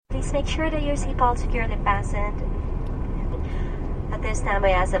please make sure that your seatbelt is securely fastened. At this time, I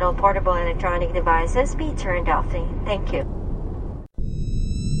ask that all portable electronic devices be turned off. Thank you.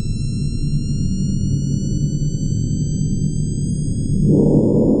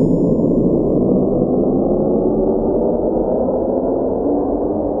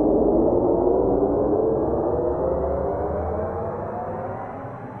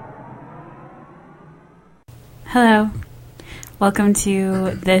 Hello. Welcome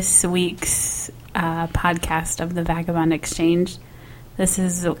to this week's podcast of the Vagabond Exchange. This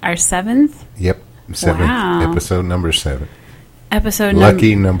is our 7th? Yep, 7th. Wow. Episode number 7.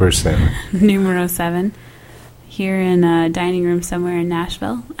 Lucky number 7. Numero 7. Here in a dining room somewhere in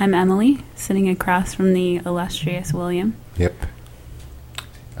Nashville. I'm Emily, sitting across from the illustrious William. Yep.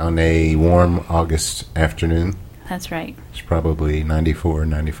 On a warm August afternoon. That's right. It's probably 94,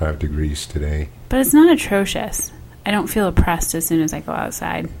 95 degrees today. But it's not atrocious. I don't feel oppressed as soon as I go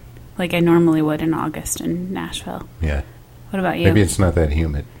outside, like I normally would in August in Nashville. Yeah. What about you? Maybe it's not that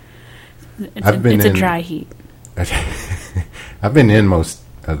humid. It's a dry heat. I've been in most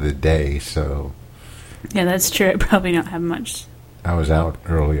of the day, so... Yeah, that's true. I probably don't have much. I was out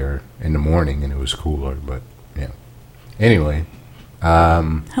earlier in the morning and it was cooler, but yeah. Anyway.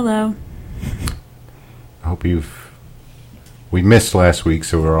 Hello. I hope we missed last week,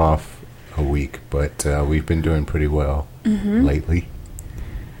 so we're off a week, but we've been doing pretty well lately.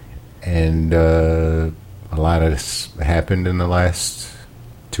 And a lot of this happened in the last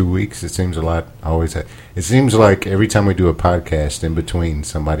 2 weeks. It seems a lot always. It seems like every time we do a podcast, in between,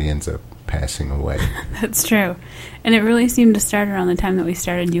 somebody ends up passing away. That's true. And it really seemed to start around the time that we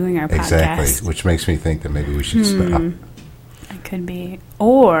started doing our podcast. Exactly, which makes me think that maybe we should stop. It could be.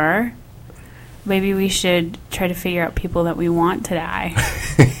 Or... maybe we should try to figure out people that we want to die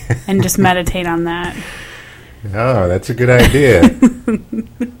and just meditate on that. Oh, that's a good idea.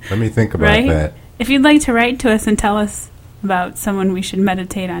 Let me think about that. If you'd like to write to us and tell us about someone we should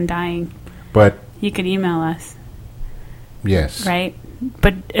meditate on dying, but you could email us. Yes. Right?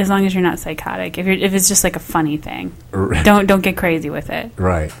 But as long as you're not psychotic. If it's just like a funny thing. Don't get crazy with it.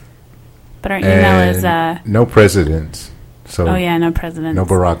 Right. But our email is... no presidents. So oh, yeah, no presidents. No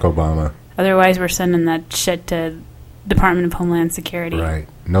Barack Obama. Otherwise, we're sending that shit to Department of Homeland Security. Right.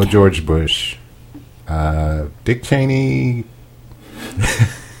 No George Bush. Dick Cheney.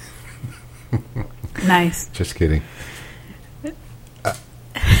 Nice. Just kidding. All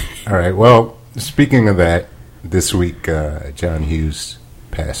right. Well, speaking of that, this week, John Hughes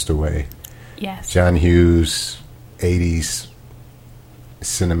passed away. Yes. John Hughes, 80s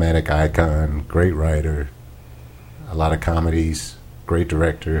cinematic icon, great writer, a lot of comedies, great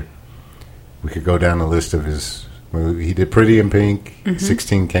director. We could go down the list of his movies. He did Pretty in Pink,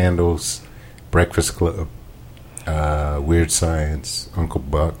 16 Candles, Breakfast Club, Weird Science, Uncle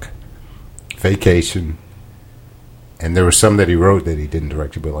Buck, Vacation. And there were some that he wrote that he didn't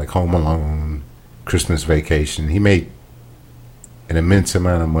direct, but like Home Alone, Christmas Vacation. He made an immense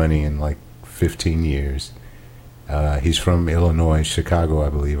amount of money in like 15 years. He's from Illinois, Chicago, I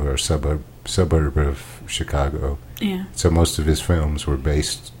believe, or a suburb of Chicago. Yeah. So most of his films were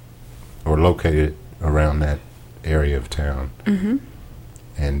based or located around that area of town.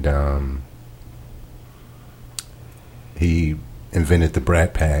 And he invented the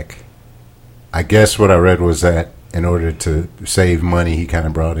Brat Pack. I guess what I read was that in order to save money, he kind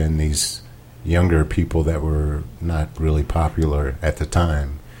of brought in these younger people that were not really popular at the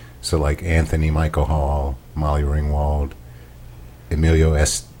time. So like Anthony Michael Hall, Molly Ringwald, Emilio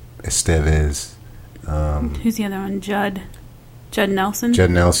Estevez. Who's the other one? Judd Nelson?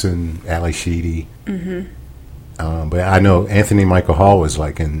 Judd Nelson, Ali Sheedy. But I know Anthony Michael Hall was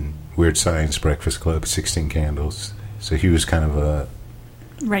like in Weird Science, Breakfast Club, 16 Candles. So he was kind of a...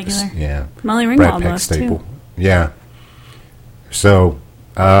 regular. Yeah. Molly Brat Ringwald Pack was staple. too. Yeah. So,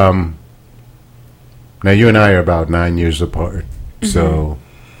 now you and I are about 9 years apart. So...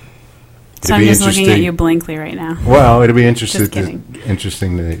 So I'm just looking at you blankly right now. Well, it'll be interesting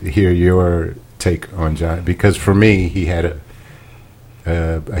to hear your take on John, because for me, he had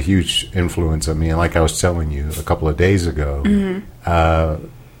a huge influence on me. And like I was telling you a couple of days ago,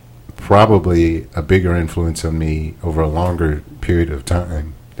 probably a bigger influence on me over a longer period of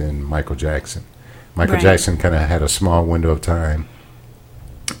time than Michael Jackson. Michael Jackson kind of had a small window of time.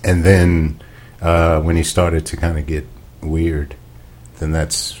 And then when he started to kind of get weird, then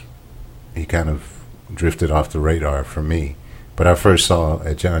he kind of drifted off the radar for me. But I first saw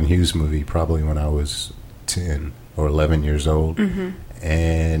a John Hughes movie probably when I was 10 or 11 years old.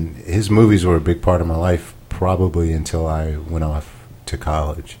 And his movies were a big part of my life probably until I went off to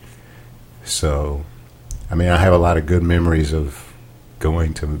college. So, I mean, I have a lot of good memories of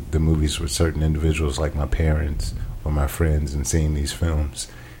going to the movies with certain individuals like my parents or my friends and seeing these films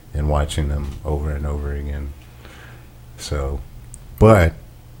and watching them over and over again. So, but,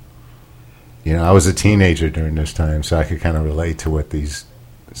 you know, I was a teenager during this time, so I could kind of relate to what these...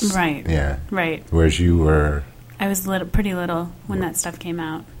 Right. Yeah. Right. Whereas you were... I was pretty little when that stuff came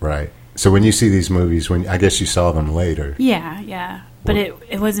out. Right. So when you see these movies, I guess you saw them later. Yeah. But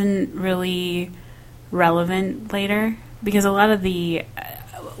it wasn't really relevant later because a lot of the...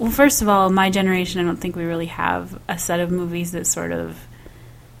 well, first of all, my generation, I don't think we really have a set of movies that sort of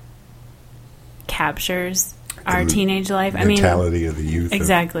captures our teenage life. Mentality of the youth.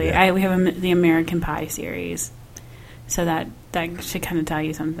 Exactly. We have the American Pie series. So that should kind of tell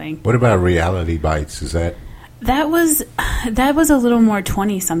you something. What about Reality Bites? Is that... That was a little more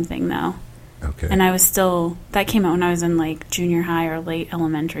 20-something, though. Okay. And I was still... That came out when I was in, like, junior high or late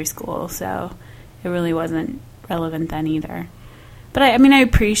elementary school, so it really wasn't relevant then either. But, I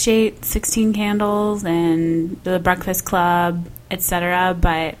appreciate 16 Candles and The Breakfast Club, etc.,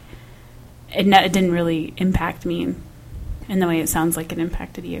 but it didn't really impact me in the way it sounds like it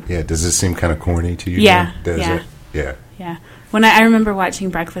impacted you. Yeah, does it seem kind of corny to you? Yeah, Does yeah. it? Yeah. Yeah. When I remember watching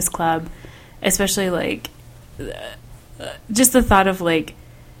Breakfast Club, especially, like, just the thought of, like,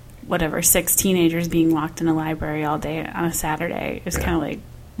 whatever, 6 teenagers being locked in a library all day on a Saturday is kind of like,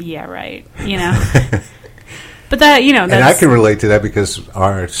 yeah, right, you know? But that, you know, that's... And I can relate to that because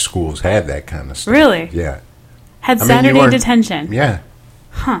our schools had that kind of stuff. Really? Yeah. Had Saturday detention? Yeah.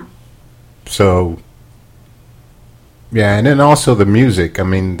 Huh. So, yeah, and then also the music. I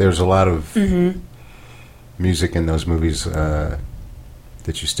mean, there's a lot of music in those movies that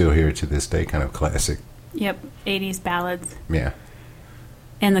you still hear to this day, kind of classic. Yep, 80s ballads. Yeah.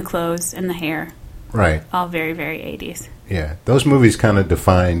 And the clothes and the hair. Right. All very, very 80s. Yeah. Those movies kind of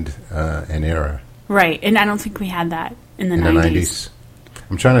defined an era. Right, and I don't think we had that in the 90s.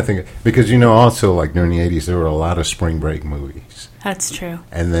 I'm trying to think, because, you know, also, like, during the 80s, there were a lot of spring break movies. That's true.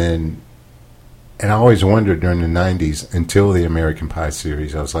 And I always wondered during the 90s, until the American Pie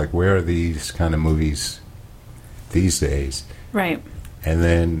series, I was like, where are these kind of movies these days? Right. And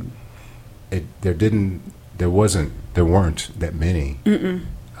then there weren't that many.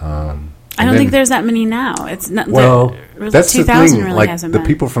 I don't think there's that many now. It's not. Well, that's the thing. Really like hasn't the been.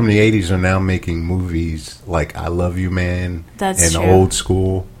 people from the '80s are now making movies like "I Love You, Man" and true. Old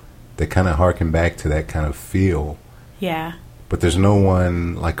School. They kind of harken back to that kind of feel. Yeah. But there's no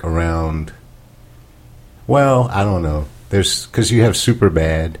one like around. Well, I don't know. There's because you have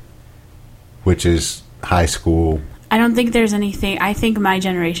Superbad, which is high school. I don't think there's anything. I think my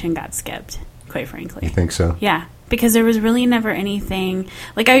generation got skipped. Quite frankly. You think so? Yeah. Because there was really never anything...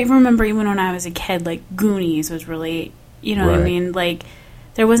 Like, I remember even when I was a kid, like, Goonies was really... You know what I mean? Like,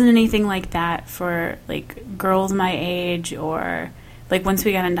 there wasn't anything like that for, like, girls my age or... Like, once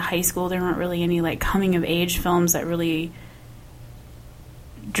we got into high school, there weren't really any, like, coming-of-age films that really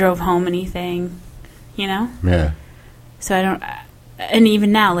drove home anything, you know? Yeah. So I don't... And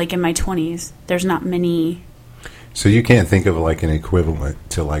even now, like, in my 20s, there's not many... So you can't think of, like, an equivalent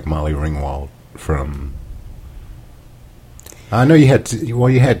to, like, Molly Ringwald from... I know you had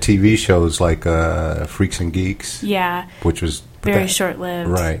you had TV shows like Freaks and Geeks. Yeah. Which was... Very short-lived.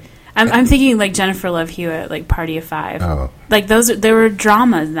 Right. I'm thinking like Jennifer Love Hewitt, like Party of Five. Oh. Like there were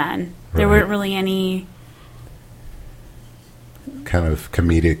dramas then. There weren't really any... Kind of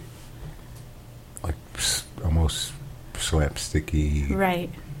comedic, like almost slapsticky. Right.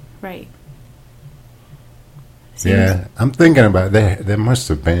 Yeah, I'm thinking about there must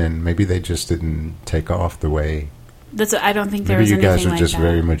have been. Maybe they just didn't take off the way... I don't think there was anything like that. Maybe you guys were just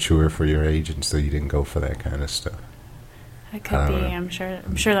very mature for your age, and so you didn't go for that kind of stuff. It could be. I'm sure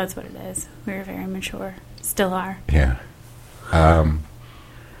that's what it is. We were very mature. Still are. Yeah.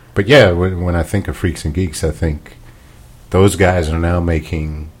 But yeah, when I think of Freaks and Geeks, I think those guys are now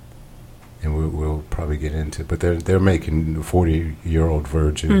making, and we'll probably get into, but they're making 40-year-old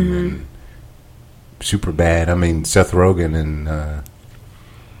Virgin and Superbad. I mean, Seth Rogen and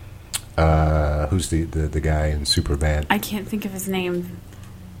who's the guy in Superbad? I can't think of his name.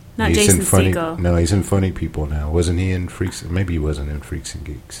 Not he's Jason in Funny, Segel. No, he's in Funny People now. Wasn't he in Freaks? Maybe he wasn't in Freaks and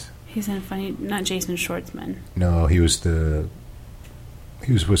Geeks. He's in Funny. Not Jason Schwartzman. No, he was in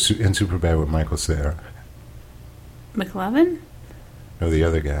Superbad with Michael Cera. McLovin? No, the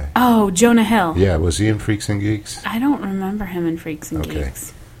other guy. Oh, Jonah Hill. Yeah, was he in Freaks and Geeks? I don't remember him in Freaks and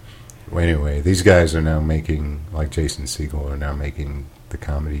Geeks. Well, anyway, these guys are now making, like Jason Segel, are now making the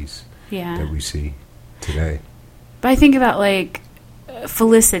comedies that we see today. But I think about, like,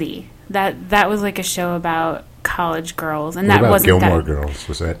 Felicity. That was, like, a show about college girls, and what that about wasn't Gilmore that. Girls?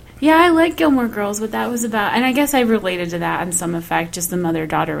 Was that? Yeah, I like Gilmore Girls, but that was about, and I guess I related to that in some effect, just the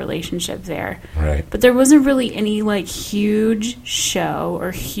mother-daughter relationship there. Right. But there wasn't really any like huge show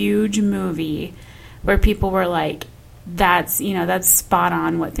or huge movie where people were like, that's spot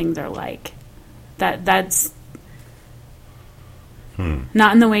on what things are like. That's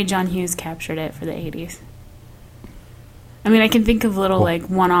not in the way John Hughes captured it for the 80s. I mean, I can think of little, like,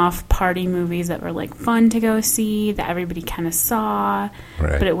 one-off party movies that were, like, fun to go see, that everybody kind of saw,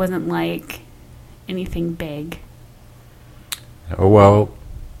 Right. but it wasn't, like, anything big. Oh, well,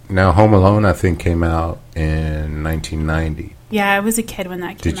 now Home Alone, I think, came out in 1990. Yeah, I was a kid when that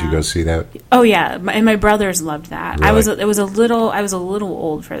came out. Did you go see that? Oh, yeah, and my brothers loved that. Really? I was a little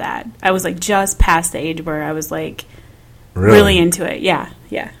old for that. I was, like, just past the age where I was, like, really into it. Yeah.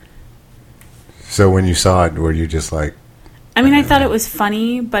 So when you saw it, were you just like... I mean, I thought it was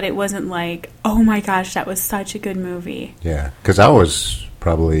funny, but it wasn't like, oh my gosh, that was such a good movie. Yeah, because I was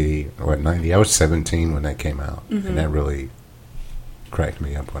probably, 90? I was 17 when that came out, and that really cracked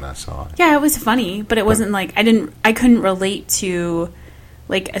me up when I saw it. Yeah, it was funny, but it wasn't like, I couldn't relate to,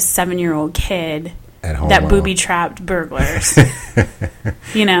 like, a 7-year-old kid At home that alone. booby-trapped burglars.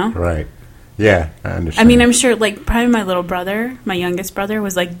 You know? Right. Yeah, I understand. I mean, I'm sure, like, probably my little brother, my youngest brother,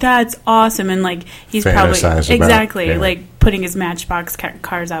 was like, that's awesome, and, like, he's probably... Fantasize about, Exactly, yeah. like, putting his Matchbox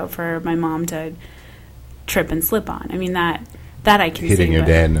cars out for my mom to trip and slip on. I mean, that I can see. Hitting your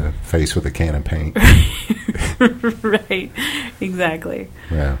dad in the face with a can of paint. Right, exactly.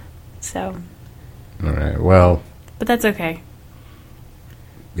 Yeah. So... All right, well... But that's okay.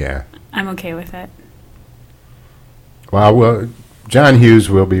 Yeah. I'm okay with it. Well, John Hughes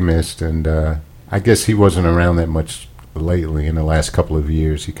will be missed, and I guess he wasn't around that much lately in the last couple of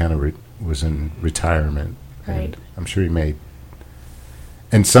years. He kind of was in retirement. Right. And I'm sure he made...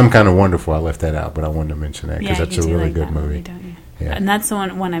 And Some Kind of Wonderful, I left that out, but I wanted to mention that because that's a really like good that movie. don't you? Yeah. And that's the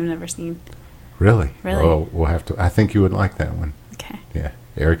one I've never seen. Really? Really? Well, we'll have to... I think you would like that one. Okay. Yeah.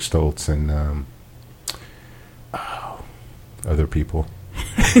 Eric Stoltz and other people.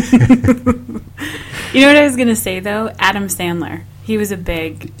 You know what I was going to say, though? Adam Sandler. He was a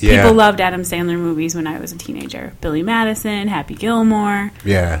big... Yeah. People loved Adam Sandler movies when I was a teenager. Billy Madison, Happy Gilmore.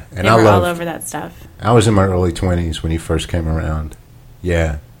 Yeah. And They were all over that stuff. I was in my early 20s when he first came around.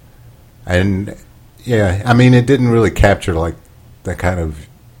 Yeah. And, yeah, I mean, it didn't really capture, like, that kind of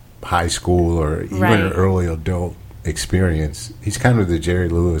high school or even Right. early adult experience. He's kind of the Jerry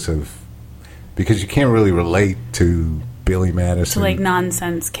Lewis of... Because you can't really relate to Billy Madison. To, like,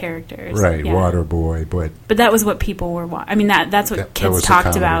 nonsense characters. Right, Yeah. Waterboy, but But that was what people were... I mean, that's what That kids was the talked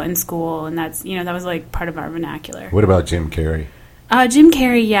comedy. about in school, and that's, that was, like, part of our vernacular. what about Jim Carrey? Jim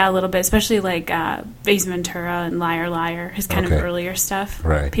Carrey, yeah, a little bit, especially like Ace Ventura and Liar Liar, his kind of Okay. earlier stuff.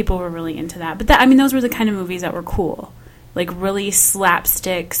 Right. People were really into that. But those were the kind of movies that were cool. Like really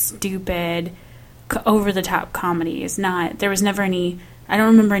slapstick, stupid, over-the-top comedies. There was never any, I don't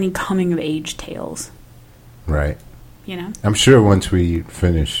remember any coming-of-age tales. Right. You know? I'm sure once we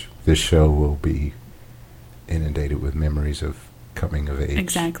finish this show, we'll be inundated with memories of coming of age.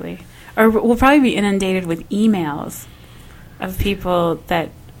 Exactly. Or we'll probably be inundated with emails of people that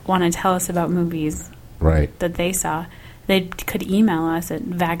want to tell us about movies Right. that they saw. They could email us at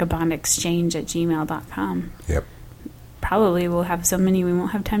vagabondexchange@gmail.com. Yep. Probably we'll have so many we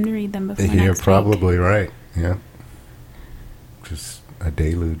won't have time to read them before next You're week. probably right. Yeah. Just a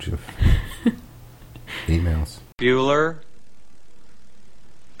deluge of emails. Bueller.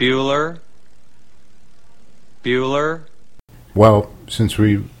 Well, since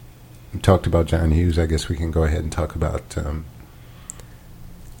we talked about John Hughes, I guess we can go ahead and talk about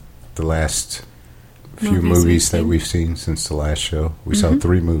the last few movies that we've seen since the last show. We saw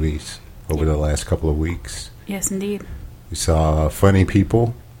 3 movies over the last couple of weeks. Yes, indeed. We saw Funny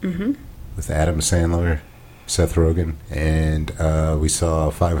People with Adam Sandler, Seth Rogen, and we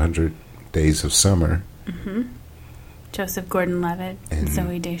saw 500 Days of Summer. Joseph Gordon-Levitt and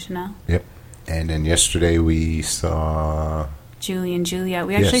Zooey Deschanel. Yep. And then yesterday we saw... Julie and Juliet.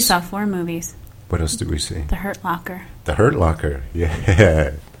 We actually Yes. saw 4 movies. What else did we see? The Hurt Locker. The Hurt Locker.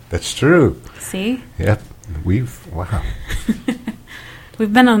 Yeah, that's true. See? Yep. Wow.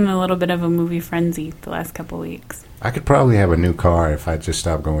 We've been on a little bit of a movie frenzy the last couple weeks. I could probably have a new car if I just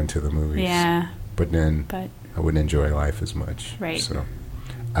stopped going to the movies. Yeah. But then I wouldn't enjoy life as much. Right. So,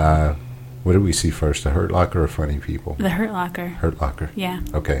 what did we see first? The Hurt Locker or Funny People? The Hurt Locker. Hurt Locker. Yeah.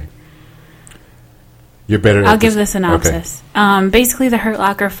 Okay. You're better I'll at give this. the synopsis. Okay. Basically, The Hurt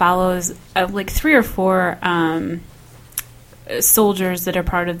Locker follows like 3 or 4 soldiers that are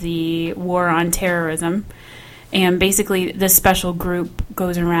part of the war on terrorism. And basically, this special group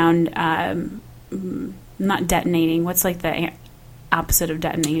goes around not detonating. What's like the opposite of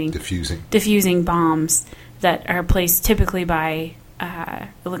detonating? Diffusing bombs that are placed typically by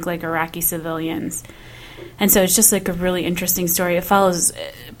look like Iraqi civilians. And so it's just like a really interesting story. It follows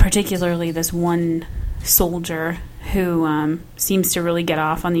particularly this one soldier who seems to really get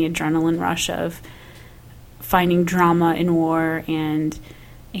off on the adrenaline rush of finding drama in war, and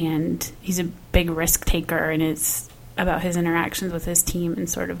he's a big risk taker, and it's about his interactions with his team and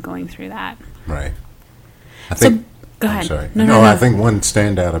sort of going through that. Right. I think. Go ahead. I'm sorry. No. I think one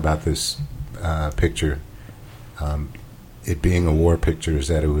standout about this picture, it being a war picture, is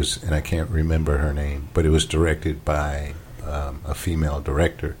that it was, and I can't remember her name, but it was directed by a female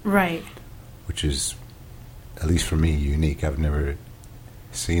director. Right. Which is, at least for me, unique. I've never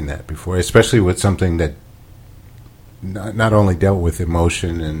seen that before, especially with something that not only dealt with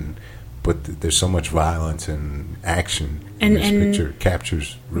emotion but there's so much violence and action. And this picture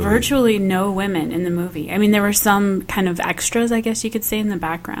captures virtually no women in the movie. I mean, there were some kind of extras, I guess you could say, in the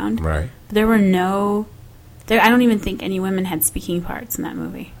background. Right. There were no. I don't even think any women had speaking parts in that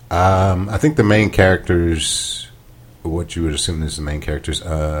movie. I think the main characters, what you would assume is the main characters,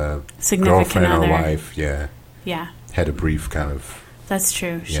 significant girlfriend other. or wife, yeah, had a brief kind of. That's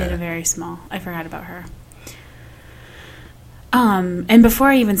true. She had a very small. I forgot about her. And before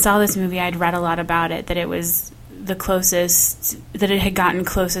I even saw this movie, I'd read a lot about it, that it was the closest, that it had gotten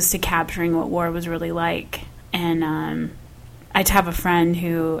closest to capturing what war was really like. And I have a friend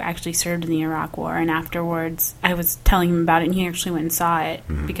who actually served in the Iraq War, and afterwards I was telling him about it, and he actually went and saw it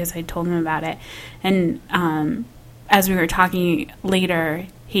because I told him about it. And as we were talking later,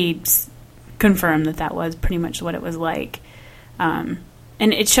 he confirmed that was pretty much what it was like. And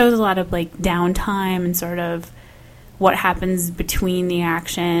it shows a lot of like downtime and sort of what happens between the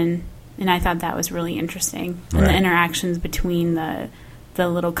action, and I thought that was really interesting. And the interactions between the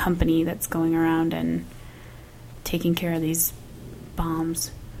little company that's going around and taking care of these bombs.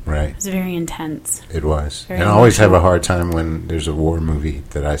 Right. It was very intense. It was. Very and I always have a hard time when there's a war movie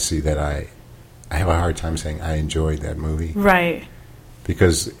that I see that I have a hard time saying I enjoyed that movie. Right.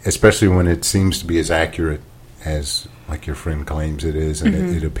 Because especially when it seems to be as accurate as like your friend claims it is, and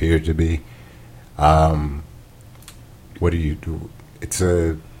it appeared to be. What do you do? It's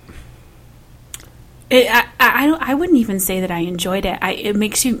a. I wouldn't even say that I enjoyed it. It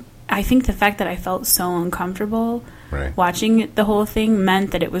makes you. I think the fact that I felt so uncomfortable watching the whole thing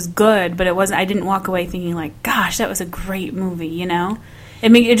meant that it was good, but it wasn't. I didn't walk away thinking like, "Gosh, that was a great movie." You know,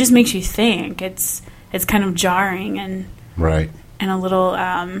 it just makes you think. It's kind of jarring and and a little.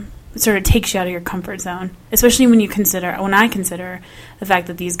 It sort of takes you out of your comfort zone, especially when I consider the fact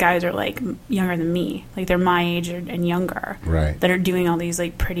that these guys are like younger than me, like they're my age and younger, that are doing all these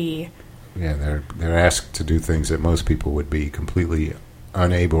like pretty. Yeah, they're asked to do things that most people would be completely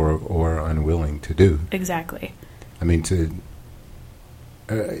unable or unwilling to do. Exactly. I mean, to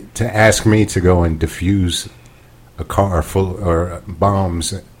ask me to go and defuse a car full or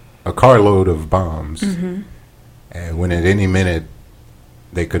bombs, a carload of bombs, and when at any minute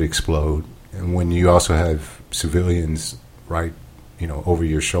they could explode, and when you also have civilians over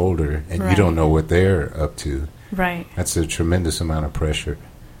your shoulder, and you don't know what they're up to. Right. That's a tremendous amount of pressure.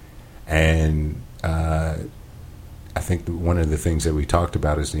 And I think one of the things that we talked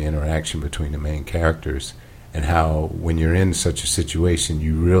about is the interaction between the main characters, and how when you're in such a situation,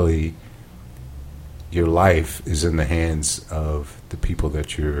 your life is in the hands of the people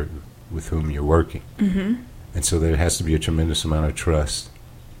that with whom you're working. And so there has to be a tremendous amount of trust.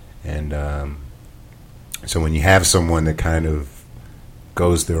 And so when you have someone that kind of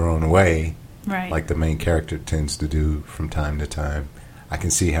goes their own way, like the main character tends to do from time to time, I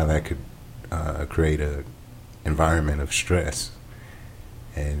can see how that could create an environment of stress.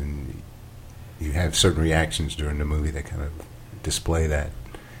 And you have certain reactions during the movie that kind of display that.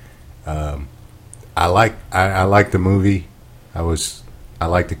 I like the movie. I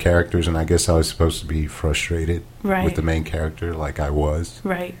like the characters, and I guess I was supposed to be frustrated with the main character, like I was.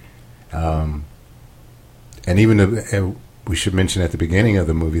 Right. And even we should mention at the beginning of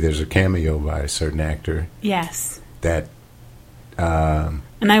the movie, there's a cameo by a certain actor. Yes. That.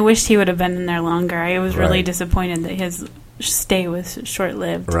 And I wished he would have been in there longer. I was really disappointed that his stay was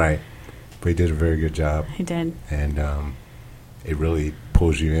short-lived. Right. But he did a very good job. He did. And it really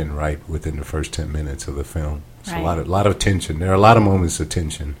pulls you in right within the first 10 minutes of the film. It's a lot of tension. There are a lot of moments of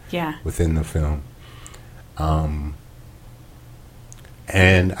tension within the film.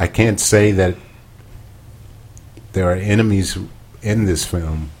 And I can't say that there are enemies in this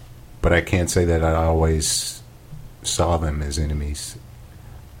film, but I can't say that I always saw them as enemies.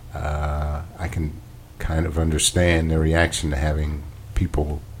 I can kind of understand their reaction to having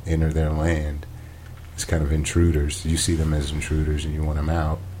people enter their land as kind of intruders. You see them as intruders and you want them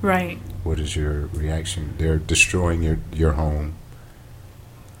out. Right. What is your reaction? They're destroying your home.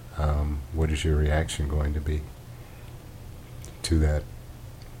 What is your reaction going to be to that?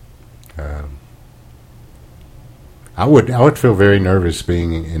 I would feel very nervous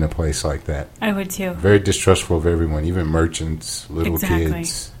being in a place like that. I would too. Very distrustful of everyone, even merchants, little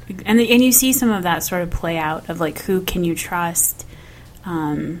kids. And you see some of that sort of play out of like who can you trust.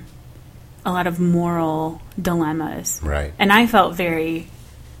 A lot of moral dilemmas. Right. And I felt very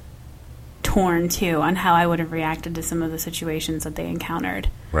torn too on how I would have reacted to some of the situations that they encountered.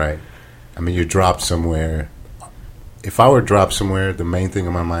 Right. I mean, you're dropped somewhere. If I were dropped somewhere, the main thing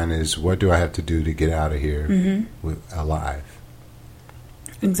in my mind is, what do I have to do to get out of here alive?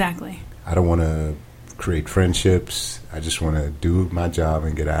 Exactly. I don't want to create friendships. I just want to do my job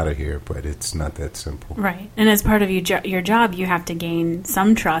and get out of here, but it's not that simple. Right. And as part of your job, you have to gain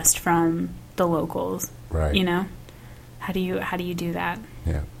some trust from the locals. Right. You know? How do you do that?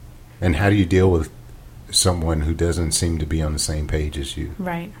 Yeah. And how do you deal with someone who doesn't seem to be on the same page as you?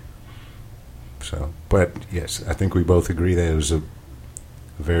 Right. So, but yes, I think we both agree that it was a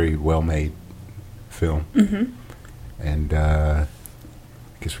very well-made film. Mm-hmm. And I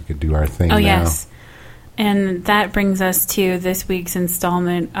guess we could do our thing now. Yes. And that brings us to this week's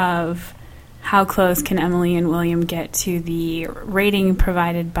installment of How Close Can Emily and William Get to the Rating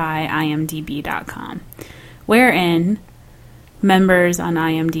Provided by IMDb.com, wherein members on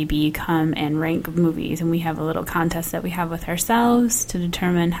IMDb come and rank movies, and we have a little contest that we have with ourselves to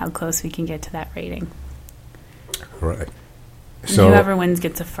determine how close we can get to that rating. Right. And whoever wins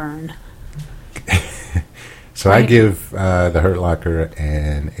gets a fern. So right? I give The Hurt Locker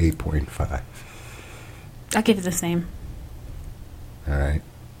an 8.5. I'll give it the same. All right.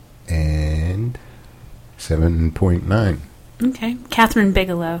 And 7.9. Okay. Catherine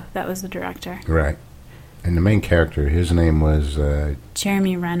Bigelow, that was the director. Right. And the main character, his name was...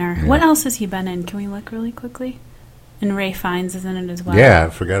 Jeremy Renner. Yeah. What else has he been in? Can we look really quickly? And Ray Fiennes is in it as well. Yeah, I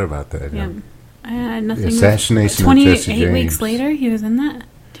forgot about that. Yeah. The Assassination of Jesse James. 28 weeks later, he was in that.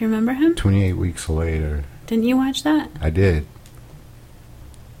 Do you remember him? 28 weeks later. Didn't you watch that? I did.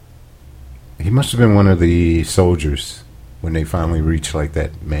 He must have been one of the soldiers when they finally reached like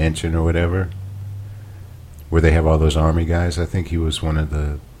that mansion or whatever, where they have all those army guys. I think he was one of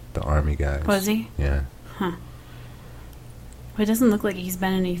the army guys. Was he? Yeah. Huh. Well, it doesn't look like he's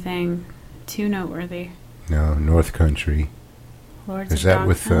been anything too noteworthy. No, North Country. Lords Is of that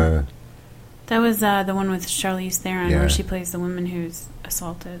with... that was the one with Charlize Theron, yeah, where she plays the woman who's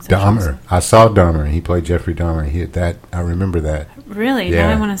assaulted. So Dahmer. I saw Dahmer. He played Jeffrey Dahmer. I remember that. Really? Yeah.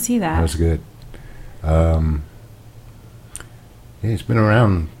 Now I want to see that. That was good. Yeah, he's been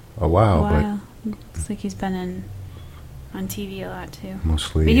around a while. But looks like he's been on TV a lot too.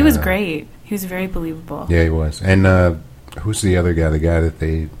 Mostly. But he was great. He was very believable. Yeah, he was. And who's the other guy? The guy that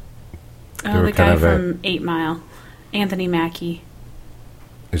they... the guy from 8 Mile. Anthony Mackie.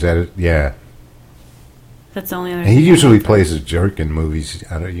 Is that it? Yeah. That's the only other... And he usually plays a jerk in movies,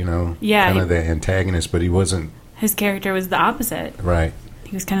 yeah, kind of the antagonist, but he wasn't... His character was the opposite. Right.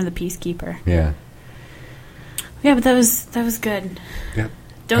 He was kind of the peacekeeper. Yeah. Yeah, but that was good. Yeah.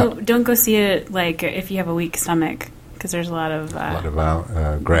 Don't go see it like if you have a weak stomach, because there's a lot of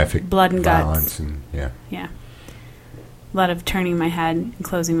graphic blood and violence guts. And yeah. A lot of turning my head and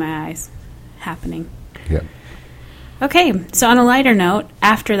closing my eyes happening. Yep. Okay, so on a lighter note,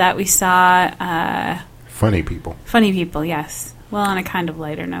 after that we saw Funny People. Funny People, yes. Well, on a kind of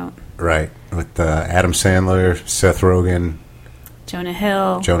lighter note. Right. With Adam Sandler, Seth Rogen, Jonah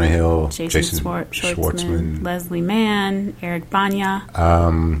Hill, Jason Schwartzman, Leslie Mann, Eric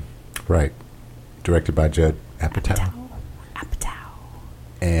Bana. Right. Directed by Judd Apatow.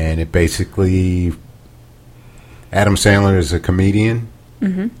 And it basically... Adam Sandler is a comedian,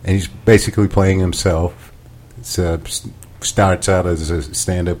 and he's basically playing himself. It starts out as a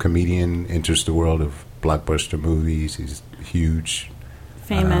stand-up comedian, enters the world of blockbuster movies. He's a huge...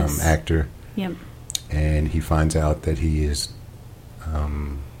 famous actor. Yep. And he finds out that he is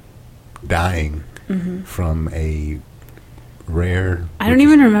dying from a rare... I don't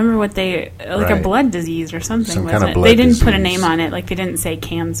even remember what they... Right. a blood disease or something. Some was kind of it? blood They didn't put a disease. name on it. Like, they didn't say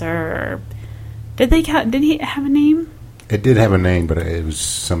cancer or... Did he have a name? It did have a name, but it was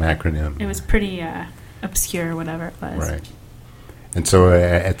some acronym. It was pretty obscure, whatever it was. Right. And so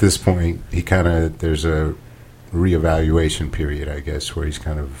at this point, there's a reevaluation period, I guess, where he's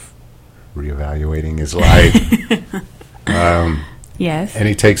kind of reevaluating his life. Yes. And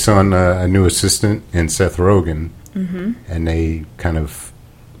he takes on a new assistant in Seth Rogen, and they kind of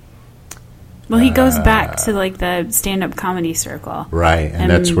Well, he goes back to like the stand-up comedy circle, right?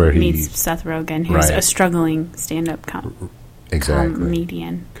 And that's where he meets Seth Rogen, who's a struggling stand-up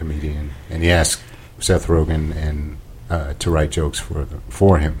comedian. And he asks Seth Rogen and to write jokes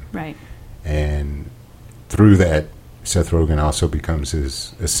for him, right? And through that, Seth Rogen also becomes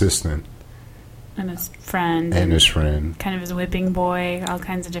his assistant and his friend, kind of his whipping boy, all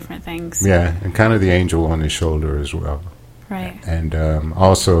kinds of different things. Yeah, and kind of the angel on his shoulder as well, right? And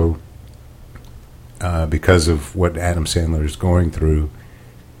also. Because of what Adam Sandler is going through,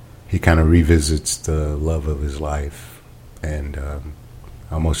 he kind of revisits the love of his life and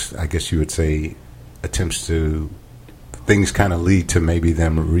almost, I guess you would say, attempts to, things kind of lead to maybe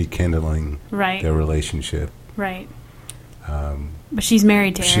them rekindling their relationship. Right. But she's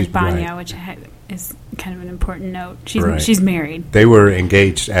married to Eric Bana, which is kind of an important note. She's married. They were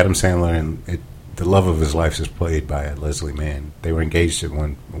engaged, Adam Sandler, and the love of his life is played by Leslie Mann. They were engaged at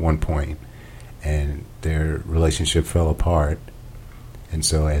one point. And their relationship fell apart. And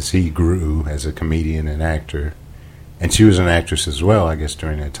so as he grew as a comedian and actor, and she was an actress as well, I guess,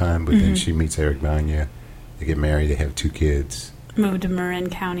 during that time, but then she meets Eric Bana, they get married, they have 2 kids. Moved to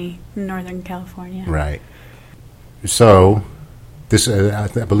Marin County, Northern California. Right. So, this I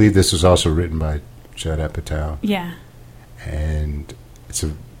believe this was also written by Judd Apatow. Yeah. And it's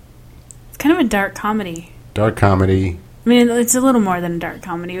kind of a dark comedy. I mean, it's a little more than a dark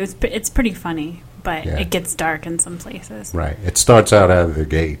comedy. It's pretty funny, but it gets dark in some places. Right. It starts out of the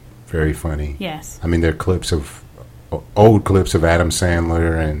gate very funny. Yes. I mean, there are old clips of Adam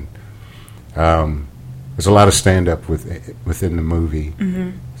Sandler, and there's a lot of stand-up within the movie.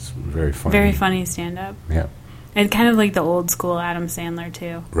 Mm-hmm. It's very funny. Very funny stand-up. Yeah. And kind of like the old school Adam Sandler,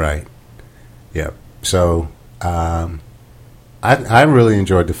 too. Right. Yeah. So, I really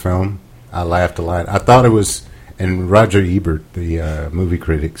enjoyed the film. I laughed a lot. I thought it was... And Roger Ebert, the movie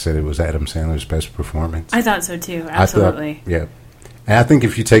critic, said it was Adam Sandler's best performance. I thought so, too. Absolutely. Yeah. And I think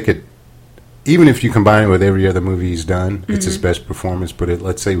if you take it, even if you combine it with every other movie he's done, it's his best performance. But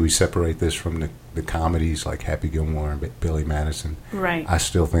let's say we separate this from the comedies like Happy Gilmore and Billy Madison. Right. I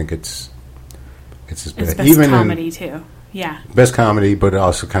still think it's his best. His best even comedy, too. Yeah. Best comedy, but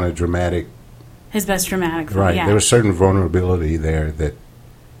also kind of dramatic. His best dramatic film, right. Yeah. There was certain vulnerability there that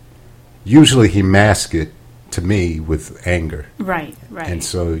usually he masked it, to me, with anger. Right. And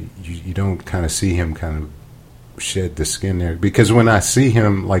so you don't kind of see him kind of shed the skin there. Because when I see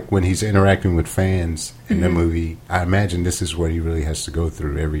him, like when he's interacting with fans in the movie, I imagine this is what he really has to go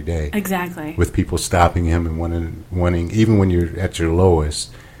through every day. Exactly. With people stopping him and wanting, even when you're at your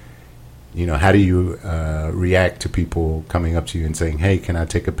lowest, how do you react to people coming up to you and saying, hey, can I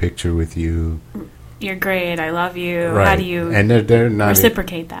take a picture with you? You're great, I love you. Right. How do you and they're not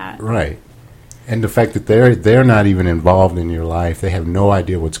reciprocate that? Right. And the fact that they're not even involved in your life, they have no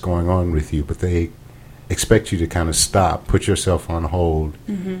idea what's going on with you, but they expect you to kind of stop, put yourself on hold.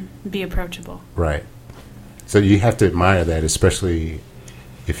 Mm-hmm. Be approachable. Right. So you have to admire that, especially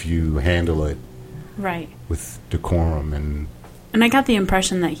if you handle it with decorum. And I got the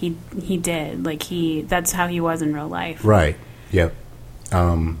impression that he did. Like, that's how he was in real life. Right. Yep.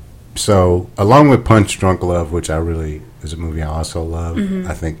 So, along with Punch Drunk Love, which is a movie I also love,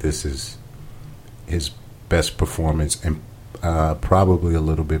 I think this is his best performance, and probably a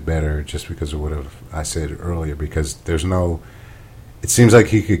little bit better just because of what I said earlier, because it seems like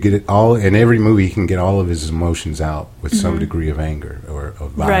he could get it all, in every movie he can get all of his emotions out with some degree of anger or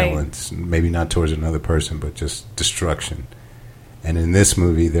violence, maybe not towards another person, but just destruction. And in this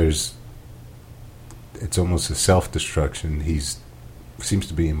movie, it's almost a self-destruction. He seems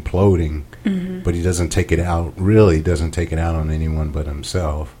to be imploding, but he doesn't take it out on anyone but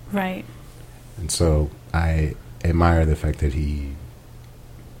himself. Right. And so I admire the fact that he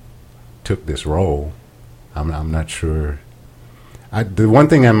took this role. I'm not sure. The one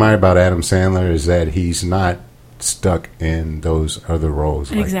thing I admire about Adam Sandler is that he's not stuck in those other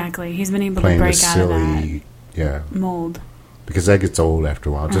roles. Exactly. He's been able to break out of that mold. Because that gets old after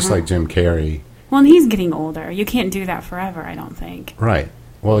a while, just like Jim Carrey. Well, and he's getting older. You can't do that forever, I don't think. Right.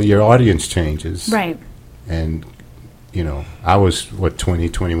 Well, your audience changes. Right. And... I was,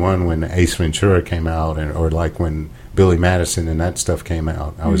 21 when Ace Ventura came out, or like when Billy Madison and that stuff came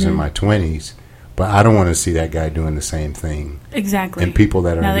out. I was in my 20s, but I don't want to see that guy doing the same thing. Exactly. And people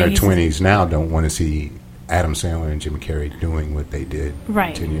that are in their 20s now don't want to see Adam Sandler and Jim Carrey doing what they did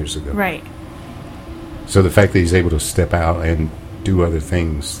 10 years ago. Right. So the fact that he's able to step out and do other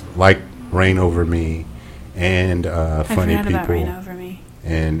things, like Reign Over Me and Funny People. About Reign Over Me.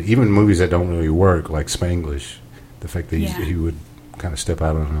 And even movies that don't really work, like Spanglish. The fact that he would kind of step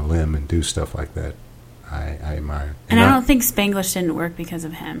out on a limb and do stuff like that, I admire. And I don't think Spanglish didn't work because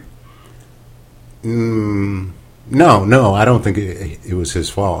of him. No, I don't think it was his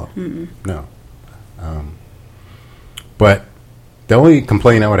fault. Mm-mm. No. But the only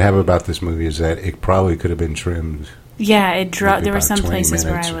complaint I would have about this movie is that it probably could have been trimmed. Yeah, it dropped. There were about some 20 places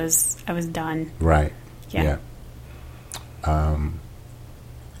where minutes. I was done. Right. Yeah.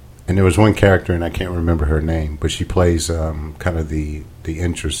 And there was one character, and I can't remember her name, but she plays kind of the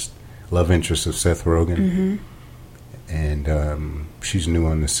love interest of Seth Rogen. Mm-hmm. And she's new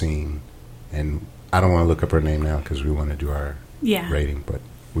on the scene. And I don't want to look up her name now because we want to do our rating, but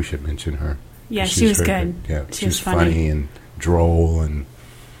we should mention her. Yeah, she was good. Yeah, she was funny and droll and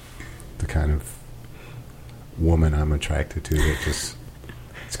the kind of woman I'm attracted to that just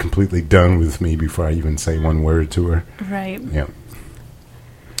it's completely done with me before I even say one word to her. Right. Yeah.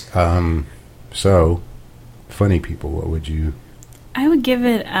 So, funny people, what would you... I would give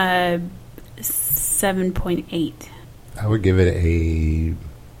it a 7.8. I would give it a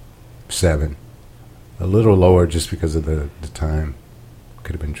 7. A little lower just because of the time.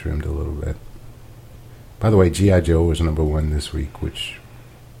 Could have been trimmed a little bit. By the way, G.I. Joe was number 1 this week, which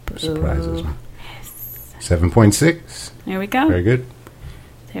surprises me. Yes. 7.6. There we go. Very good.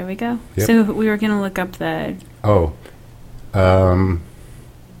 There we go. Yep. So we were going to look up the...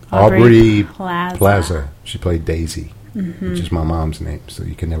 Aubrey Plaza. She played Daisy, which is my mom's name, so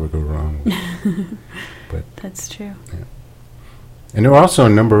you can never go wrong with But That's true. Yeah. And there were also a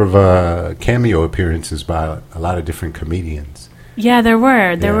number of cameo appearances by a lot of different comedians. Yeah, there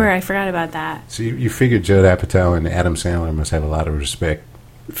were. There Yeah. were. I forgot about that. So you figure Judd Apatow and Adam Sandler must have a lot of respect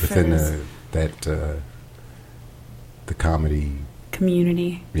within the comedy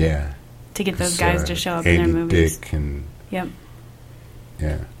community. Yeah. To get those guys to show up in Andy their movies. Dick and Yep.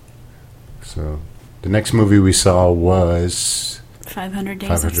 yeah. So the next movie we saw was 500 Days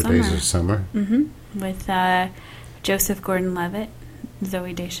 500 of Summer. Days of Summer. Mm-hmm. With Joseph Gordon-Levitt,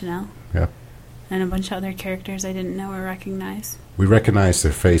 Zooey Deschanel, Yeah. and a bunch of other characters I didn't know or recognize. We recognize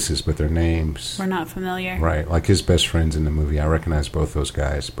their faces, but their names We're not familiar. right. Like his best friends in the movie. I recognize both those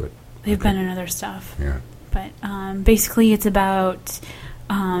guys, but They've been in other stuff. yeah. But basically it's about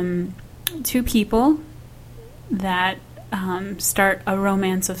two people that start a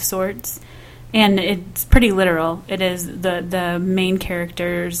romance of sorts. And it's pretty literal. It is the main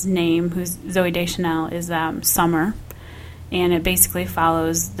character's name, who's Zooey Deschanel, is Summer. And it basically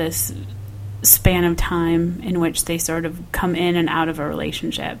follows this span of time in which they sort of come in and out of a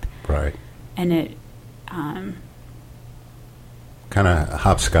relationship. Right. And it... kind of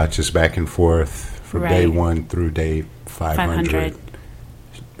hopscotches back and forth from day 1 through day 500.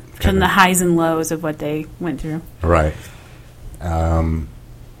 From the highs and lows of what they went through. Right.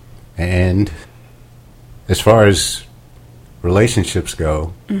 And as far as relationships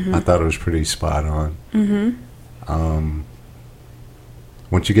go, I thought it was pretty spot on. Mm-hmm.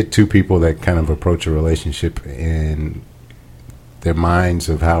 Once you get two people that kind of approach a relationship and their minds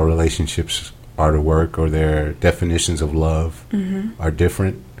of how relationships are to work or their definitions of love are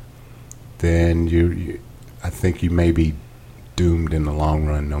different, then I think you may be doomed in the long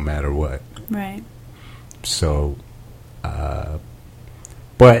run no matter what. Right. So,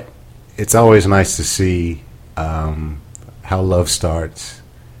 but it's always nice to see how love starts,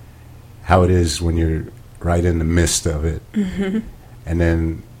 how it is when you're right in the midst of it, and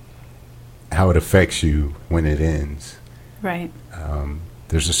then how it affects you when it ends. Right.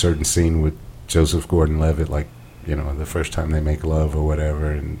 There's a certain scene with Joseph Gordon-Levitt, like, you know, the first time they make love or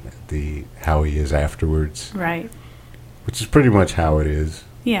whatever, and how he is afterwards. Right. Which is pretty much how it is.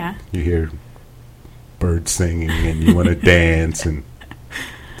 Yeah. You hear birds singing and you want to dance and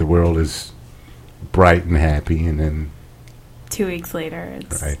the world is bright and happy, and then 2 weeks later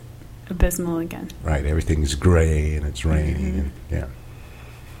it's right. abysmal again. Right, everything's gray and it's raining and yeah.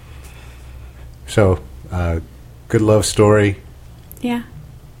 So, good love story. Yeah.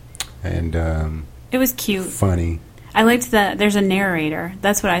 And it was cute. Funny. I liked that there's a narrator.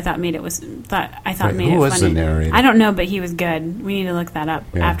 That's what I thought made it was made it funny. Who was the narrator? I don't know, but he was good. We need to look that up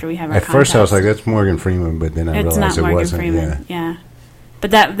after we have our At context. first I was like, that's Morgan Freeman, but then I it's realized not it Morgan wasn't. Freeman. Yeah.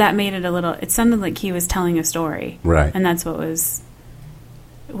 But that made it a little, it sounded like he was telling a story. Right. And that's what was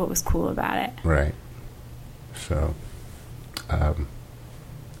cool about it. Right. So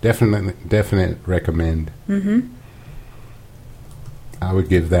definite recommend. Mm-hmm. I would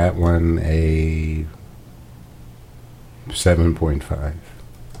give that one a 7.5.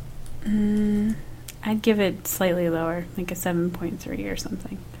 I'd give it slightly lower, like a 7.3 or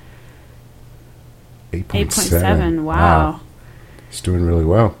something. 8.7. Wow. It's doing really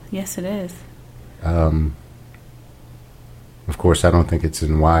well. Yes, it is. Of course, I don't think it's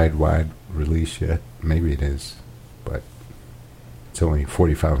in wide release yet. Maybe it is, but it's only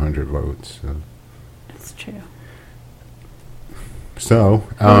 4,500 votes. So It's true. So,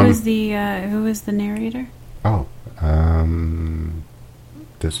 who was the narrator? Oh,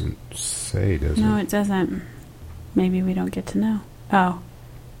 doesn't say, does it? No, it doesn't. Maybe we don't get to know. Oh,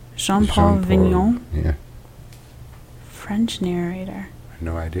 Jean-Paul Vignon. Yeah. French narrator.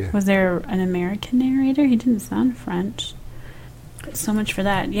 No idea. Was there an American narrator? He didn't sound French. So much for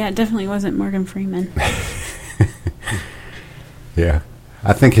that. Yeah, it definitely wasn't Morgan Freeman. Yeah.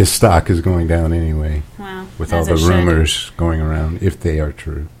 I think his stock is going down anyway. Wow. With all the rumors going around, if they are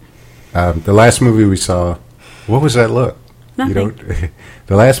true. The last movie we saw, what was that look? Nothing.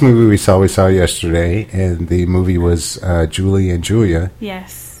 The last movie we saw yesterday, and the movie was Julie and Julia.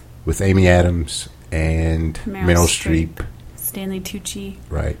 Yes. With Amy Adams and Meryl Streep. Stanley Tucci.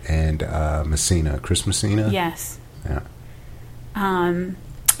 Right, and Messina, Chris Messina. Yes. Yeah. And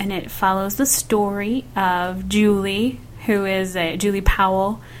it follows the story of Julie, Julie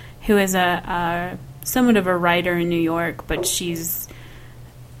Powell, who is a somewhat of a writer in New York, but she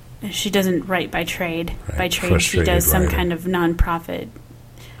doesn't write by trade. Right. By trade, she does some kind of nonprofit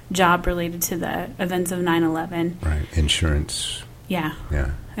job related to the events of 9/11. Right, insurance. Yeah.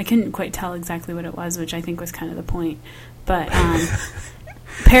 Yeah. I couldn't quite tell exactly what it was, which I think was kind of the point. But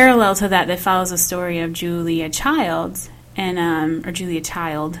parallel to that follows the story of Julia Childs, or Julia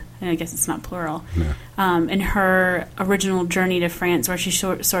Child, and I guess it's not plural, in her original journey to France, where she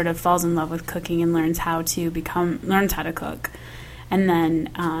sort of falls in love with cooking and learns how to cook. And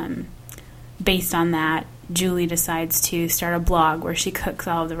then, based on that, Julie decides to start a blog where she cooks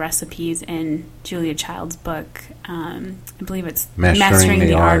all of the recipes in Julia Child's book. I believe it's Mastering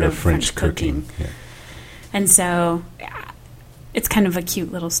the Art of French Cooking. Yeah. And so it's kind of a cute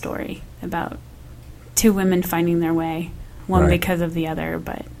little story about two women finding their way, one because of the other.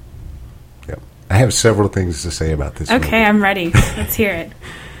 But yep. I have several things to say about this movie. Okay, I'm ready. Let's hear it.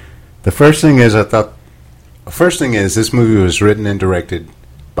 The first thing is this movie was written and directed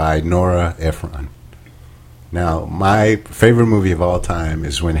by Nora Ephron. Now, my favorite movie of all time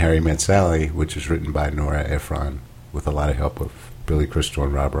is When Harry Met Sally, which is written by Nora Ephron with a lot of help of Billy Crystal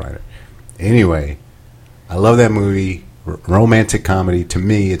and Rob Reiner. Anyway, I love that movie. Romantic comedy. To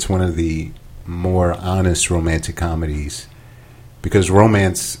me, it's one of the more honest romantic comedies because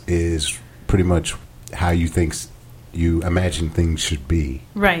romance is pretty much how you imagine things should be.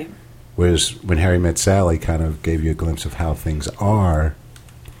 Right. Whereas When Harry Met Sally kind of gave you a glimpse of how things are,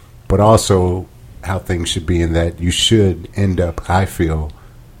 but also how things should be, in that you should end up, I feel,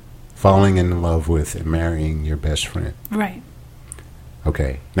 falling in love with and marrying your best friend. Right.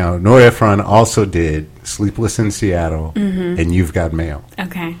 Okay. Now, Nora Ephron also did Sleepless in Seattle and You've Got Mail.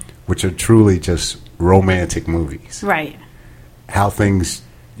 Okay. Which are truly just romantic movies. Right. How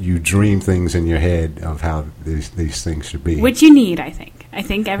you dream things in your head of how these things should be. Which you need, I think. That's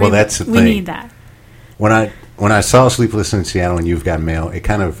the thing. We need that. When I saw Sleepless in Seattle and You've Got Mail, it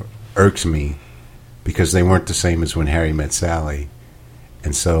kind of irks me because they weren't the same as When Harry Met Sally.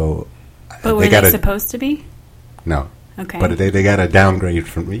 And so... But were they supposed to be? No. Okay. But they got a downgrade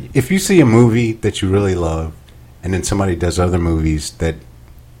from me. If you see a movie that you really love, and then somebody does other movies that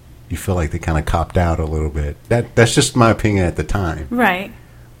you feel like they kind of copped out a little bit, that's just my opinion at the time. Right.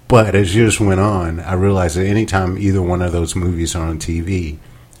 But as years went on, I realized that anytime either one of those movies are on TV,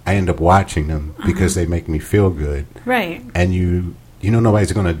 I end up watching them because they make me feel good. Right. And you know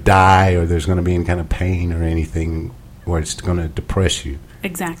nobody's going to die or there's going to be any kind of pain or anything where it's going to depress you.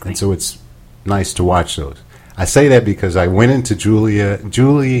 Exactly. And so it's nice to watch those. I say that because I went into Julie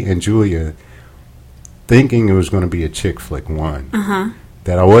and Julia thinking it was going to be a chick flick one.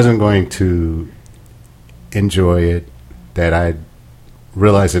 That I wasn't going to enjoy it, that I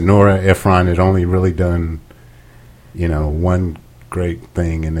realized that Nora Ephron had only really done, one great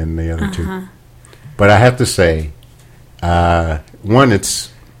thing and then the other two. But I have to say, one,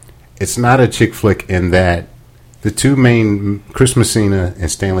 it's not a chick flick in that the two main, Chris Messina and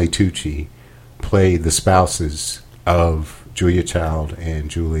Stanley Tucci, play the spouses of Julia Child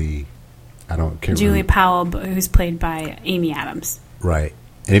and Julie Powell, who's played by Amy Adams. Right.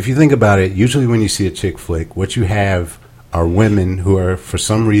 And if you think about it, usually when you see a chick flick, what you have are women who are, for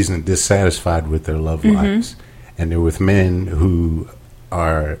some reason, dissatisfied with their love lives. And they're with men who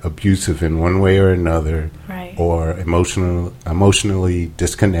are abusive in one way or another, right, or emotionally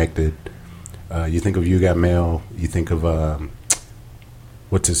disconnected. You think of You Got Mail, you think of,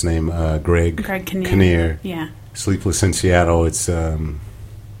 what's his name, Greg Kinnear. Yeah. Sleepless in Seattle, it's...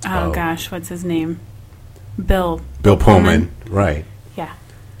 gosh, what's his name? Bill Pullman. Right. Yeah.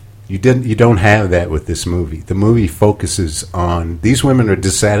 You don't have that with this movie. The movie focuses on these women are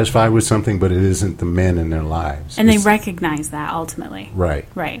dissatisfied with something, but it isn't the men in their lives. And they recognize that ultimately. Right.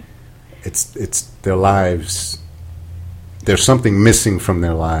 Right. it's their lives. There's something missing from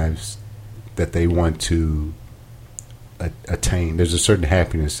their lives that they want to attain. There's a certain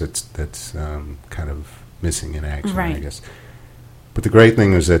happiness that's kind of missing in action, right. I guess. But the great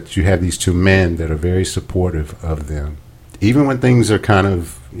thing is that you have these two men that are very supportive of them, even when things are kind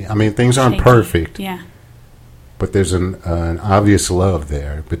of. I mean, things aren't shaky. perfect. Yeah. But there's an obvious love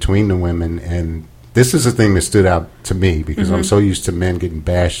there between the women, and this is the thing that stood out to me because I'm so used to men getting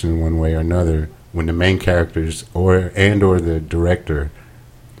bashed in one way or another when the main characters or the director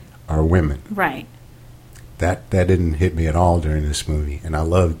are women. Right. That didn't hit me at all during this movie, and I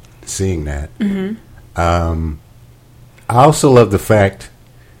loved seeing that. Mm-hmm. I also love the fact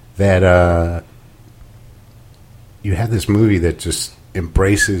that you have this movie that just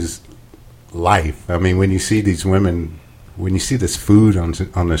embraces life. I mean, when you see these women, when you see this food on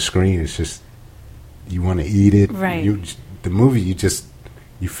the screen, it's just you want to eat it. Right. The movie,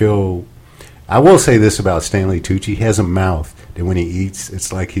 you feel. I will say this about Stanley Tucci: he has a mouth that when he eats,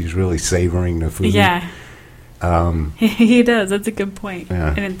 it's like he's really savoring the food. Yeah. He does. That's a good point.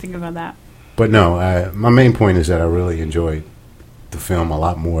 Yeah. I didn't think about that. But no, my main point is that I really enjoyed the film a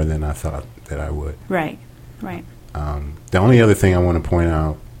lot more than I thought that I would. Right. Right. The only other thing I want to point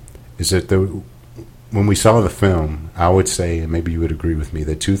out is that when we saw the film, I would say, and maybe you would agree with me,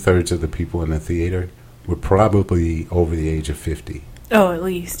 that 2/3 of the people in the theater were probably over the age of 50. Oh, at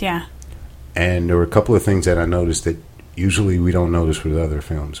least, yeah. And there were a couple of things that I noticed that usually we don't notice with other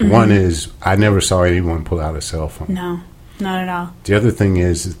films. Mm-hmm. One is I never saw anyone pull out a cell phone. No, not at all. The other thing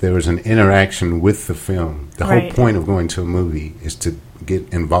is there was an interaction with the film. The whole point of going to a movie is to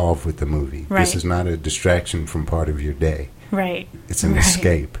get involved with the movie. Right. This is not a distraction from part of your day. Right. It's an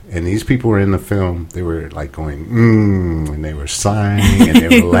escape. And these people were in the film, they were like going, and they were sighing, and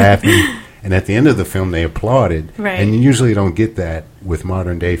they were laughing. And at the end of the film, they applauded. Right. And you usually don't get that with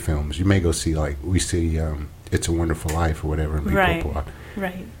modern day films. You may go see, we see It's a Wonderful Life or whatever, and people applaud.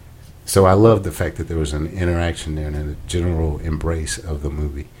 Right. So I love the fact that there was an interaction there and a general embrace of the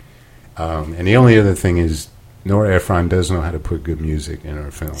movie. And the only other thing is, Nora Ephron does know how to put good music in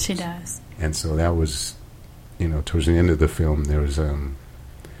her films. She does. And so that was, towards the end of the film, there was, and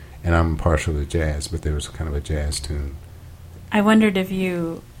I'm partial to jazz, but there was kind of a jazz tune. I wondered if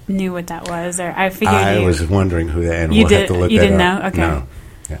you knew what that was, or I figured I was wondering who that, and you we'll have to look you that didn't up. know? Okay. No.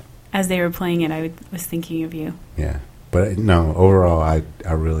 Yeah. As they were playing it, I was thinking of you. Yeah. But no, overall, I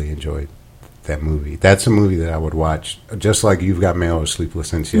really enjoyed that movie. That's a movie that I would watch, just like You've Got Mail or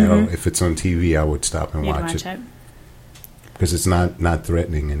Sleepless in Seattle. Mm-hmm. If it's on TV, I would stop and watch it. Because it's not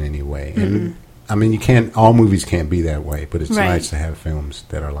threatening in any way. Mm-mm. And I mean, all movies can't be that way, but it's right. nice to have films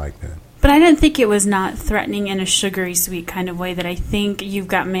that are like that. But I didn't think it was not threatening in a sugary sweet kind of way that I think You've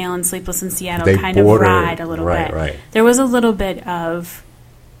Got Mail and Sleepless in Seattle kind of ride a little bit. Right. There was a little bit of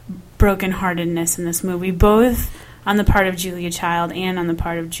brokenheartedness in this movie, both on the part of Julia Child and on the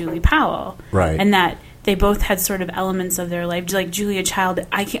part of Julie Powell. Right. And that they both had sort of elements of their life. Like Julia Child,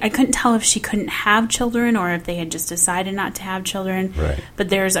 I couldn't tell if she couldn't have children or if they had just decided not to have children. Right. But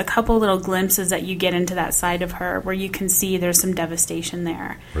there's a couple little glimpses that you get into that side of her where you can see there's some devastation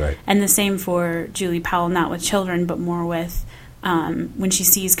there. Right. And the same for Julie Powell, not with children, but more with when she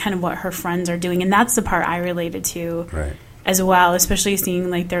sees kind of what her friends are doing. And that's the part I related to. Right. As well, especially seeing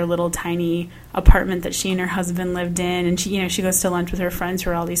like their little tiny apartment that she and her husband lived in, and she goes to lunch with her friends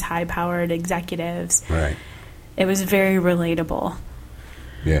who are all these high-powered executives. Right. It was very relatable.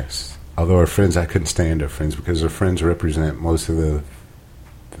 Yes. Although her friends, I couldn't stand her friends because her friends represent most of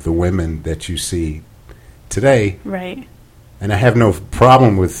the women that you see today. Right. And I have no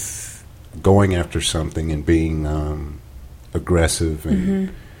problem with going after something and being aggressive and.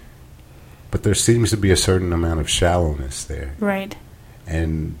 Mm-hmm. But there seems to be a certain amount of shallowness there. Right.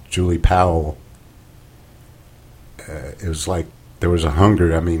 And Julie Powell, it was like there was a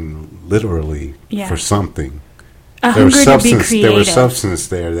hunger, I mean, literally, for something. There was substance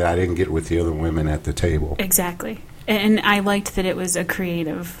there that I didn't get with the other women at the table. Exactly. And I liked that it was a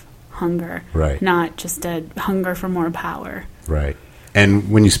creative hunger. Right. Not just a hunger for more power. Right.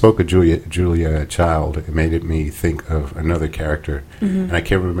 And when you spoke of Julia Child, it made me think of another character, and I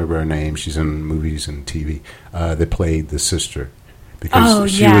can't remember her name. She's in movies and TV that played the sister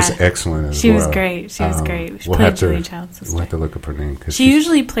because she was excellent as well. She was great. She was great. She played Julia Child's sister. We'll have to look up her name. She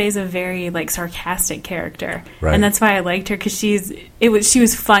usually plays a very sarcastic character, right. And that's why I liked her because she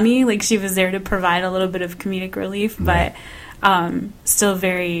was funny. Like she was there to provide a little bit of comedic relief, but. Still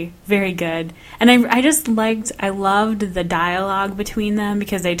very, very good. And I loved the dialogue between them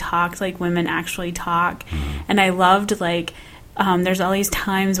because they talked like women actually talk. Mm-hmm. And I loved there's all these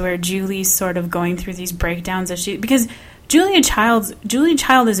times where Julie's sort of going through these breakdowns because Julia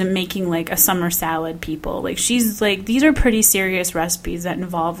Child isn't making like a summer salad, people. Like, she's like, these are pretty serious recipes that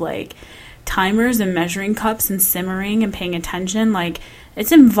involve like timers and measuring cups and simmering and paying attention. Like,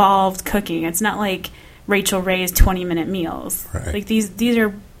 it's involved cooking. It's not like Rachel Ray's 20-minute meals. Right. Like, these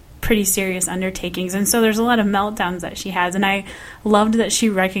are pretty serious undertakings, and so there's a lot of meltdowns that she has, and I loved that she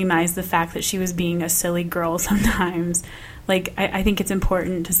recognized the fact that she was being a silly girl sometimes. Like, I think it's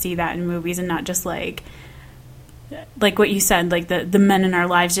important to see that in movies, and not just like what you said, like the men in our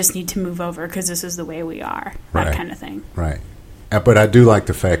lives just need to move over because this is the way we are, that kind of thing. Right. But I do like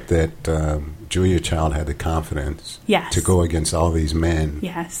the fact that Julia Child had the confidence to go against all these men.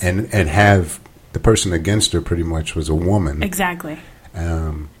 Yes. And have the person against her pretty much was a woman. Exactly.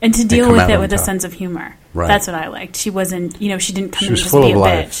 And to deal with it with a sense of humor. Right. That's what I liked. She wasn't, she didn't come in and just full be of a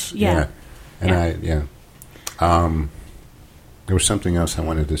life. bitch. Yeah. And there was something else I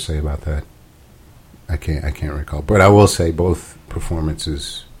wanted to say about that. I can't recall. But I will say both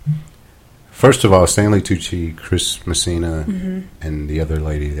performances. First of all, Stanley Tucci, Chris Messina, and the other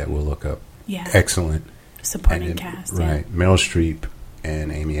lady that we'll look up. Yeah. Excellent. Supporting cast. Right. Yeah. Meryl Streep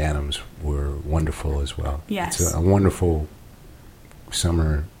and Amy Adams were wonderful as well. Yes. It's a wonderful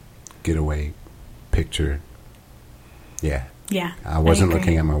summer getaway picture. Yeah. Yeah. I wasn't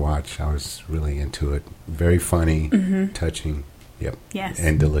looking at my watch. I was really into it. Very funny, touching. Yep. Yes.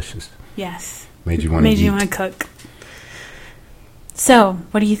 And delicious. Yes. Made you want to cook. So,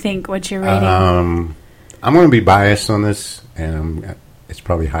 what do you think? What's your rating? I'm going to be biased on this, and it's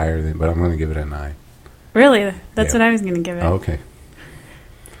probably higher than, but I'm going to give it a 9. Really? That's what I was going to give it. Okay.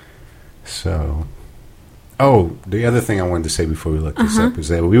 So, the other thing I wanted to say before we look this up is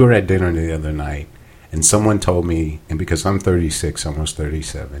that we were at dinner the other night, and someone told me, and because I'm 36, almost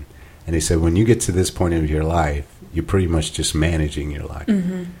 37, and they said, when you get to this point of your life, you're pretty much just managing your life.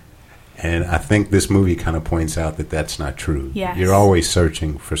 And I think this movie kind of points out that that's not true. Yes. You're always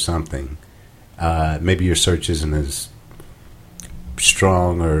searching for something. Maybe your search isn't as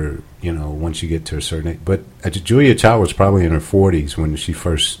strong or, once you get to a certain age. But Julia Child was probably in her 40s when she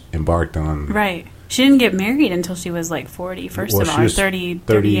first embarked on... Right. She didn't get married until she was like 40, first of all, or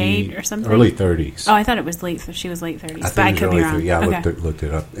 38 or something. Early 30s. Oh, I thought it was late, so she was late 30s. But I could be wrong. Yeah, I looked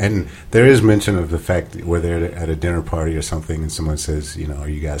it up. And there is mention of the fact that where they're at a dinner party or something and someone says, are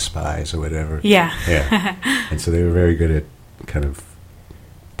you guys spies or whatever? Yeah. Yeah. And so they were very good at kind of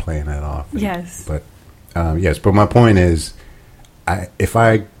playing that off. Yes. But, but my point is, if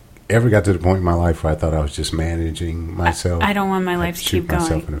I ever got to the point in my life where I thought I was just managing myself, I don't want my life to keep going.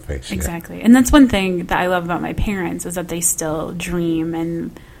 Myself in the face. Exactly. Yeah. And that's one thing that I love about my parents is that they still dream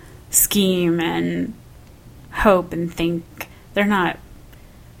and scheme and hope and think.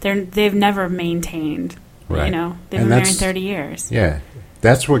 They've never maintained. Right. They've been married 30 years. Yeah.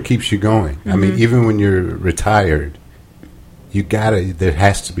 That's what keeps you going. I mean, even when you're retired, there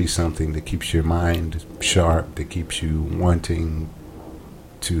has to be something that keeps your mind sharp, that keeps you wanting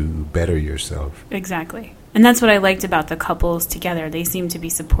to better yourself. Exactly. And that's what I liked about the couples together. They seem to be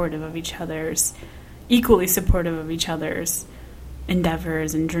supportive of each other's, equally supportive of each other's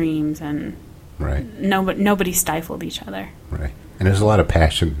endeavors and dreams, and nobody stifled each other. Right. And there's a lot of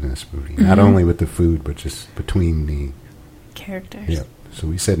passion in this movie, not only with the food, but just between the characters. Yep. So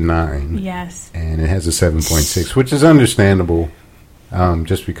we said 9. Yes. And it has a 7.6, which is understandable,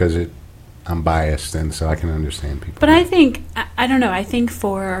 just because I'm biased, and so I can understand people. But I think, I don't know, I think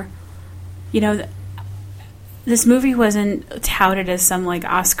for, this movie wasn't touted as some, like,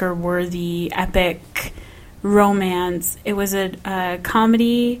 Oscar-worthy, epic romance. It was a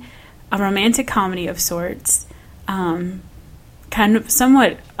comedy, a romantic comedy of sorts, kind of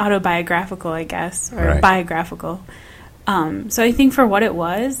somewhat autobiographical, I guess, or biographical. So I think for what it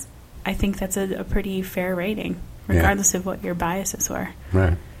was, I think that's a pretty fair rating, regardless of what your biases were.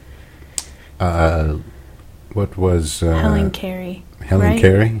 Right. What was... Helen Carey. Helen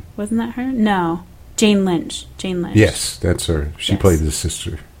Carey? Wasn't that her? No. Jane Lynch. Yes, that's her. She played the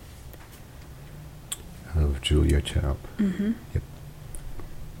sister of Julia Child. Mm-hmm. Yep.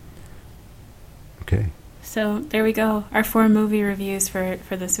 Okay. So there we go. Our 4 movie reviews for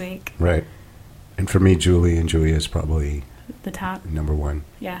this week. Right. And for me, Julie and Julia is probably... the top. Number 1.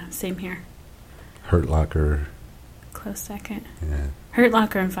 Yeah, same here. Hurt Locker. Close second. Yeah. Hurt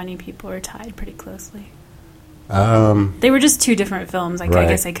Locker and Funny People were tied pretty closely. They were just 2 different films. I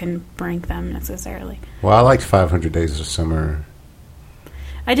guess I couldn't rank them necessarily. Well, I liked 500 Days of Summer.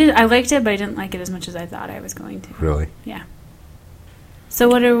 I liked it, but I didn't like it as much as I thought I was going to. Really? Yeah. So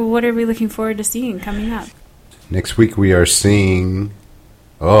what are we looking forward to seeing coming up? Next week we are seeing...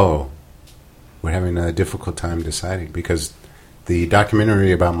 we're having a difficult time deciding because the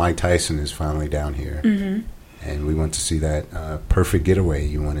documentary about Mike Tyson is finally down here. Mm-hmm. And we went to see that Perfect Getaway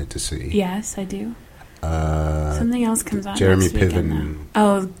you wanted to see. Yes, I do. Something else comes on Jeremy next weekend, Piven.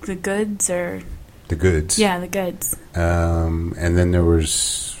 Oh, The Goods or... The Goods. Yeah, The Goods. And then there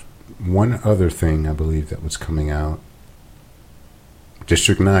was one other thing, I believe, that was coming out.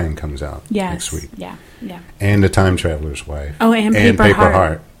 District 9 comes out next week. Yeah. And The Time Traveler's Wife. Oh, and Paper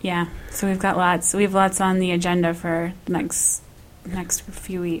Heart. Yeah. So we've got lots. We have lots on the agenda for the next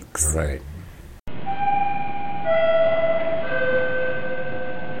few weeks. Right.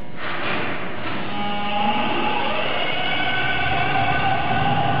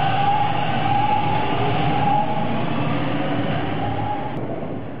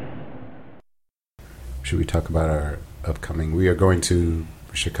 Should we talk about our upcoming? We are going to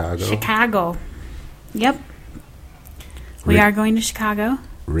Chicago. Yep. We are going to Chicago.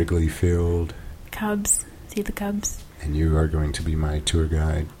 Wrigley Field. Cubs. See the Cubs. And you are going to be my tour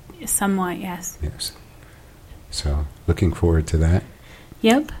guide. Somewhat, yes. Yes. So, looking forward to that.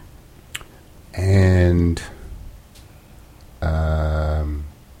 Yep. And I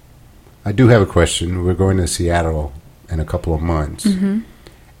do have a question. We're going to Seattle in a couple of months. Mm-hmm.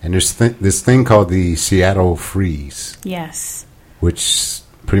 And there's this thing called the Seattle Freeze. Yes. Which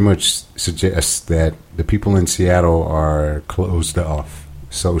pretty much suggests that the people in Seattle are closed off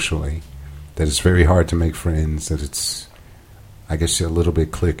socially. That it's very hard to make friends. That it's, I guess, a little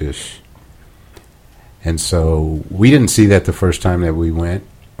bit cliquish. And so we didn't see that the first time that we went,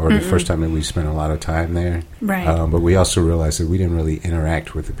 or the first time that we spent a lot of time there. Right. But we also realized that we didn't really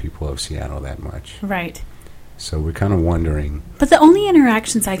interact with the people of Seattle that much. Right. So we're kind of wondering. But the only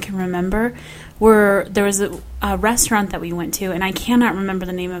interactions I can remember were there was a restaurant that we went to, and I cannot remember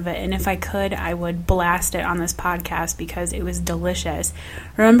the name of it. And if I could, I would blast it on this podcast because it was delicious.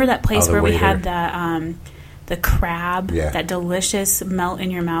 Remember that place where we had the crab, that delicious melt in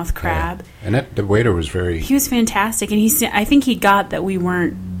your mouth crab? Yeah. And the waiter was he was fantastic, and I think he got that we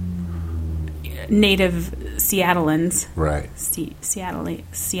weren't native Seattleans. Right.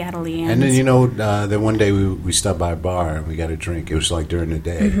 Seattleians. And then, the one day we stopped by a bar and we got a drink. It was like during the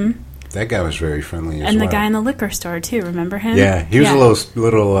day. Mm-hmm. That guy was very friendly as well. And the guy in the liquor store, too. Remember him? Yeah. He was a little...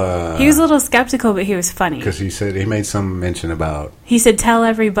 he was a little skeptical, but he was funny. Because he made some mention about... He said, tell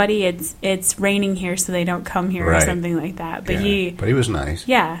everybody it's raining here so they don't come here or something like that. But But he was nice.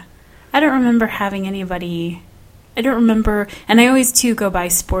 Yeah. I don't remember having anybody... I don't remember, and I always, too, go by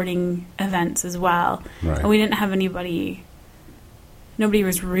sporting events as well. Right. And we didn't have nobody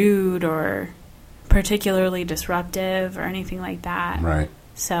was rude or particularly disruptive or anything like that. Right.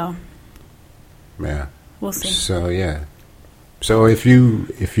 So, yeah. We'll see. So, yeah. So if you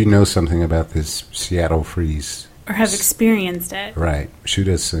know something about this Seattle Freeze. Or have experienced it. Right. Shoot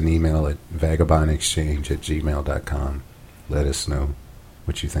us an email at vagabondexchange@gmail.com. Let us know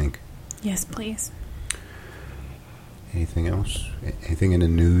what you think. Yes, please. Anything else? Anything in the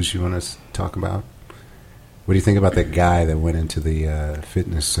news you want us to talk about? What do you think about that guy that went into the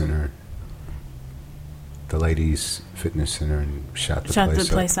fitness center, the ladies' fitness center, and shot the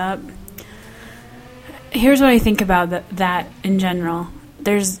place up? Here's what I think about that in general.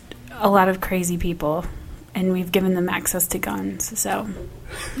 There's a lot of crazy people, and we've given them access to guns, so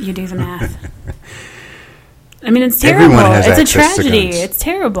you do the math. I mean, it's terrible. It's a tragedy. It's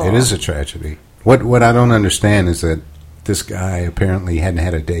terrible. It is a tragedy. What I don't understand is that this guy apparently hadn't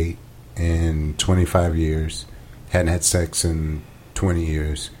had a date in 25 years, hadn't had sex in 20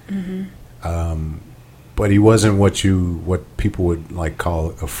 years. Mm-hmm. But he wasn't what people would like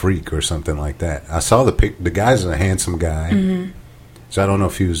call a freak or something like that. I saw the guy's a handsome guy, mm-hmm. So I don't know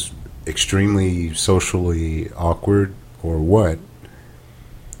if he was extremely socially awkward or what.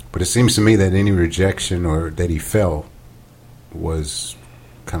 But it seems to me that any rejection or that he felt was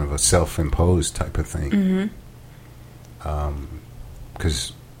kind of a self-imposed type of thing. Mm-hmm.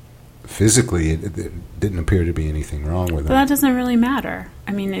 Because physically it didn't appear to be anything wrong with him. But that doesn't really matter.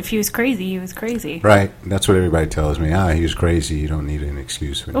 I mean, if he was crazy, he was crazy. Right. That's what everybody tells me. He was crazy. You don't need an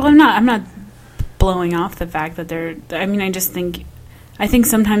excuse for that. Well, I'm not blowing off the fact that I think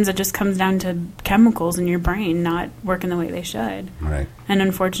sometimes it just comes down to chemicals in your brain not working the way they should. Right. And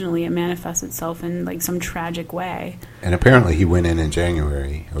unfortunately, it manifests itself in like some tragic way. And apparently he went in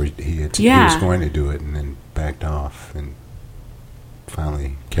January, or he was going to do it and then backed off and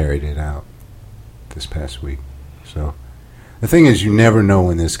finally carried it out this past week. So the thing is, you never know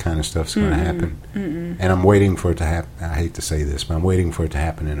when this kind of stuff's going to happen. Mm-mm. And I'm waiting for it to happen. I hate to say this, but I'm waiting for it to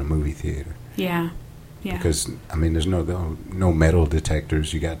happen in a movie theater. Yeah. Yeah. Because, I mean, there's no metal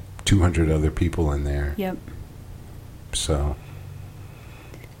detectors. You got 200 other people in there. Yep. So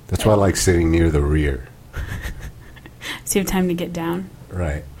that's why I like sitting near the rear. So you have time to get down.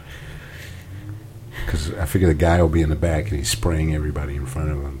 Right. because I figure the guy will be in the back and he's spraying everybody in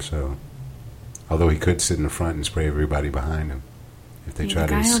front of him. So, although he could sit in the front and spray everybody behind him if they try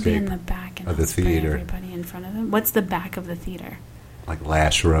to escape. The guy will be in the back and the theater. Everybody in front of him. What's the back of the theater? Like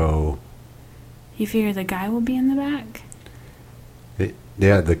last row. You figure the guy will be in the back?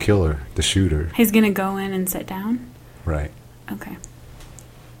 Yeah, the killer, the shooter. He's gonna go in and sit down. Right. Okay.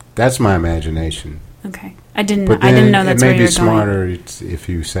 That's my imagination. Okay. I didn't know that's where you were going. It may be smarter if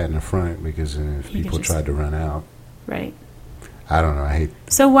you sat in the front, because if people tried to run out. Right. I don't know.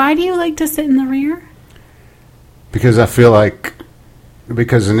 So why do you like to sit in the rear? Because I feel like...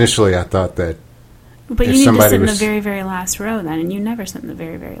 Because initially I thought that... But you need to sit in the very, very last row then, and you never sit in the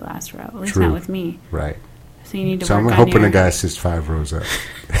very, very last row. At least not with me. Right. So you need to work on I'm hoping the guy sits 5 rows up.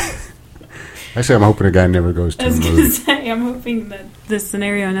 Actually, I'm hoping the guy never goes to the movie. I was going to say, I'm hoping that this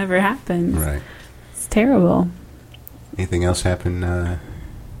scenario never happens. Right. It's terrible. Anything else happen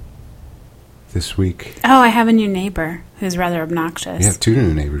this week? Oh, I have a new neighbor who's rather obnoxious. You have 2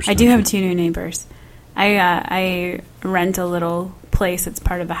 new neighbors. I do have 2 new neighbors. I rent a little place that's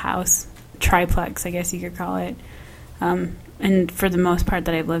part of a house. Triplex, I guess you could call it. And for the most part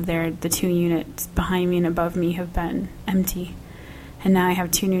that I've lived there, the 2 units behind me and above me have been empty. And now I have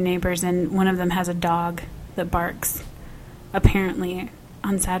 2 new neighbors, and one of them has a dog that barks, apparently,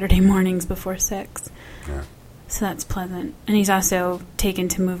 on Saturday mornings before 6. Yeah. So that's pleasant. And he's also taken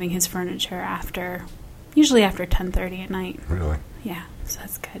to moving his furniture usually after 10:30 at night. Really? Yeah, so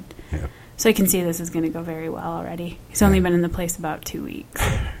that's good. Yeah. So I can see this is going to go very well already. He's only been in the place about 2 weeks,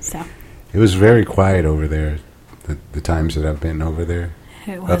 so... It was very quiet over there, the times that I've been over there,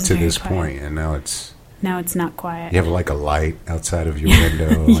 it was up to this quiet. point, and now it's not quiet. You have like a light outside of your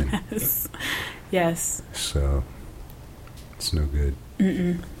window. Yes. Yes. So it's no good.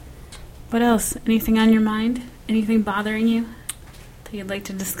 Mm-mm. What else? Anything on your mind? Anything bothering you that you'd like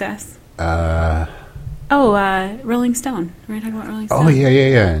to discuss? Rolling Stone. We're going to talk about Rolling Stone. Oh,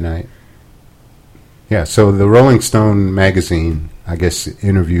 yeah. So the Rolling Stone magazine, I guess,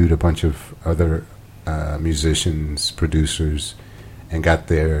 interviewed a bunch of other musicians, producers, and got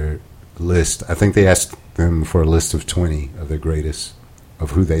their list. I think they asked them for a list of 20 of the greatest,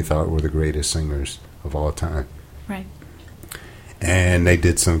 of who they thought were the greatest singers of all time. Right. And they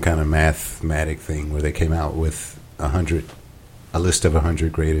did some kind of mathematic thing where they came out with a list of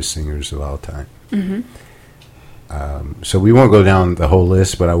 100 greatest singers of all time. Mm-hmm. So we won't go down the whole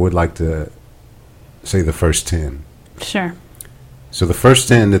list, but I would like to say the first 10. Sure. So the first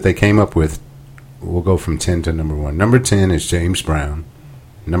 10 that they came up with, we'll go from 10 to number 1. Number 10 is James Brown.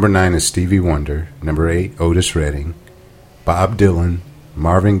 Number 9 is Stevie Wonder. Number 8, Otis Redding. Bob Dylan,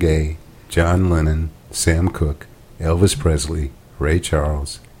 Marvin Gaye, John Lennon, Sam Cooke, Elvis Presley, Ray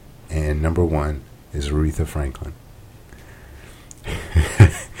Charles, and number 1 is Aretha Franklin.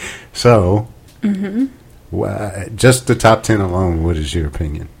 So, just the top 10 alone, what is your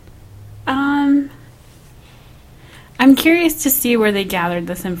opinion? I'm curious to see where they gathered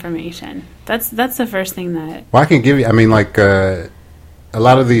this information. That's the first thing that... Well, I can give you... I mean, like, a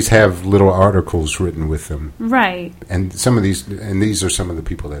lot of these have little articles written with them. Right. And some of these... And these are some of the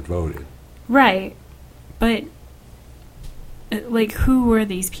people that voted. Right. But, like, who were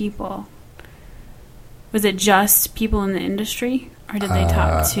these people? Was it just people in the industry? Or did they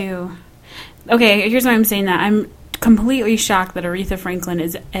talk to... Okay, here's why I'm saying that. I'm completely shocked that Aretha Franklin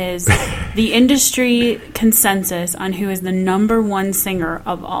is the industry consensus on who is the number 1 singer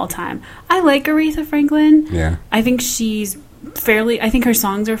of all time. I like Aretha Franklin. Yeah. I think I think her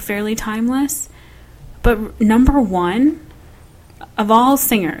songs are fairly timeless. But number 1 of all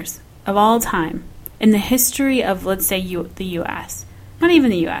singers of all time in the history of, let's say, the U.S., not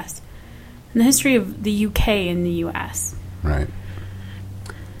even the U.S., in the history of the U.K. and the U.S. Right.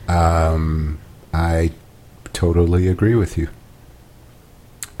 I totally agree with you.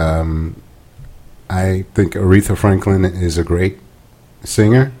 I think Aretha Franklin is a great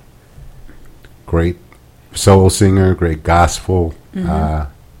singer, great soul singer, great gospel.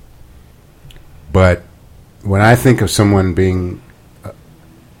 But when I think of someone being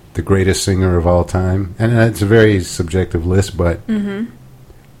the greatest singer of all time, and it's a very subjective list, but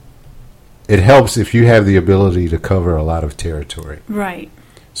it helps if you have the ability to cover a lot of territory. Right.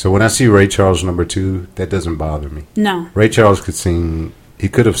 So when I see Ray Charles number 2, that doesn't bother me. No. Ray Charles could sing. He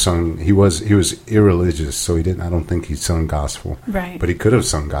could have sung. He was irreligious, so he didn't. I don't think he sung gospel. Right. But he could have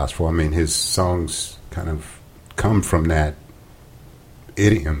sung gospel. I mean, his songs kind of come from that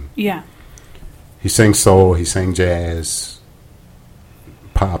idiom. Yeah. He sang soul. He sang jazz,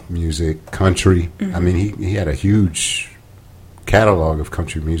 pop music, country. I mean, he had a huge catalog of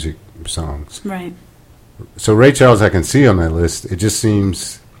country music songs. Right. So Ray Charles, I can see on that list. It just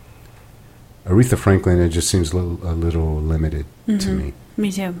seems Aretha Franklin, it just seems a little limited to me.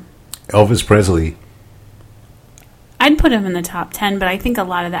 Me too. Elvis Presley. I'd put him in the top 10, but I think a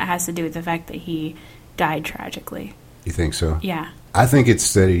lot of that has to do with the fact that he died tragically. You think so? Yeah. I think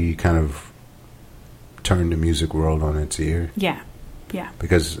it's that he kind of turned the music world on its ear. Yeah. Yeah.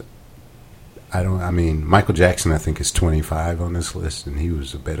 Because Michael Jackson, I think, is 25 on this list, and he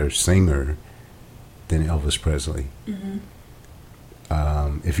was a better singer than Elvis Presley. Mm-hmm.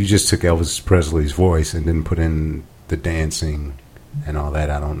 If you just took Elvis Presley's voice and then put in the dancing and all that,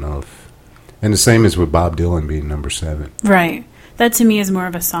 I don't know if... And the same as with Bob Dylan being number 7. Right. That to me is more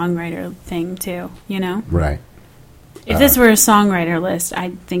of a songwriter thing, too, you know? Right. If this were a songwriter list,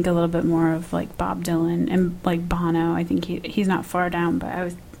 I'd think a little bit more of, like, Bob Dylan and, like, Bono. I think he's not far down, but I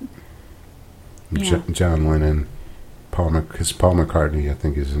was... John Lennon. Paul McCartney, I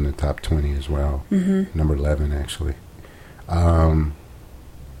think, is in the top 20 as well. Mm-hmm. Number 11, actually.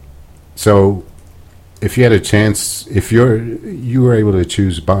 So, if you had a chance, if you were able to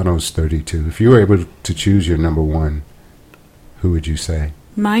choose Bono's 32, if you were able to choose your number 1, who would you say?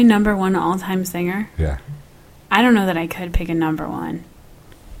 My number 1 all-time singer? Yeah. I don't know that I could pick a number 1.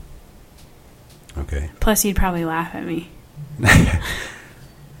 Okay. Plus, you'd probably laugh at me.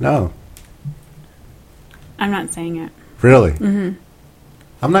 No. I'm not saying it. Really? Mm-hmm.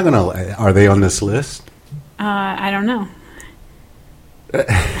 I'm not going to... Are they on this list? I don't know.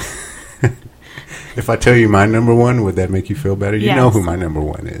 If I tell you my number 1, would that make you feel better? You Yes. know who my number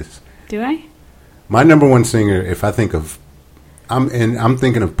 1 is. Do I? My number 1 singer, if I think of... I'm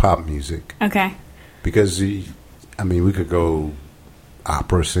thinking of pop music. Okay. Because, we could go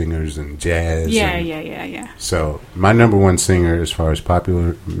opera singers and jazz. Yeah. So, my number 1 singer as far as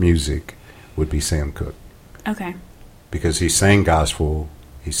popular music would be Sam Cooke. Okay. Because he sang gospel,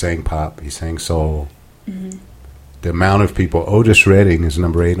 he sang pop, he sang soul. Mm-hmm. The amount of people... Otis Redding is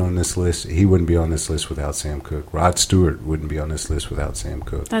number 8 on this list. He wouldn't be on this list without Sam Cooke. Rod Stewart wouldn't be on this list without Sam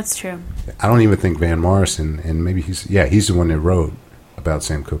Cooke. That's true. I don't even think Van Morrison, and maybe he's the one that wrote about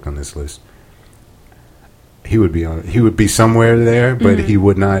Sam Cooke on this list. He would be somewhere there, but he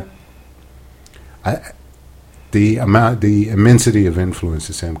would not... The immensity of influence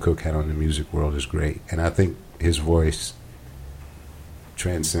that Sam Cooke had on the music world is great, and I think his voice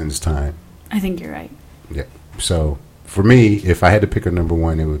transcends time. I think you're right. Yeah. So, for me, if I had to pick a number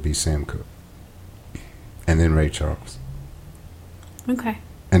 1, it would be Sam Cooke. And then Ray Charles. Okay.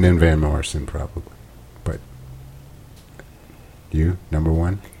 And then Van Morrison, probably. But, you, number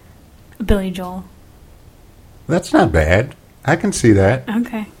 1? Billy Joel. That's not bad. I can see that.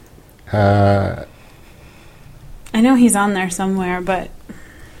 Okay. I know he's on there somewhere, but...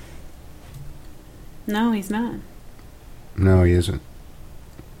 No, he's not. No, he isn't.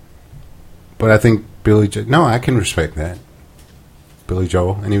 But I think no, I can respect that. Billy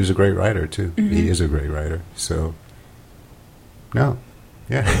Joel, and he was a great writer, too. Mm-hmm. He is a great writer, so... No.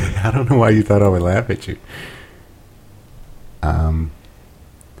 Yeah, I don't know why you thought I would laugh at you.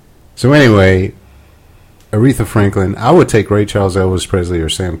 So anyway, Aretha Franklin, I would take Ray Charles, Elvis Presley, or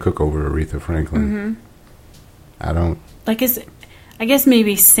Sam Cooke over Aretha Franklin. Mm-hmm. I don't... I guess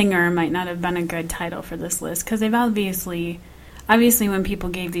maybe singer might not have been a good title for this list, because they've obviously when people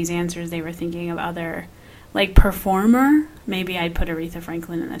gave these answers, they were thinking of other, like, performer. Maybe I'd put Aretha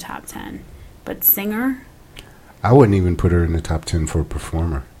Franklin in the top 10. But singer? I wouldn't even put her in the top 10 for a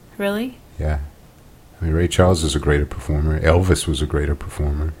performer. Really? Yeah. Ray Charles is a greater performer. Elvis was a greater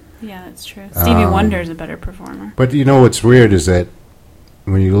performer. Yeah, that's true. Stevie Wonder's a better performer. But you know what's weird is that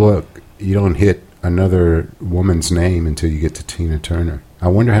when you look, you don't hit another woman's name until you get to Tina Turner. I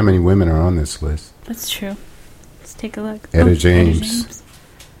wonder how many women are on this list. That's true. Let's take a look. Etta James.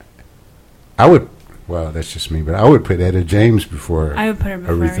 I would... Well, that's just me, but I would put Etta James before I would put her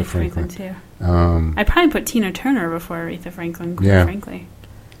before Aretha Franklin too. I'd probably put Tina Turner before Aretha Franklin, quite frankly.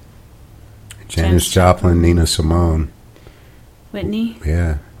 Janis Joplin, Nina Simone. Whitney?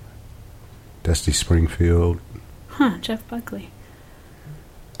 Yeah. Dusty Springfield. Huh, Jeff Buckley.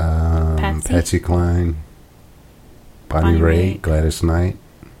 Patsy Cline. Bonnie Raitt, Gladys Knight.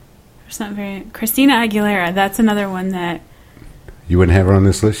 There's not very... Christina Aguilera, that's another one that... You wouldn't have her on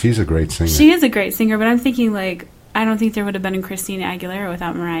this list? She's a great singer. She is a great singer, but I'm thinking, like, I don't think there would have been a Christina Aguilera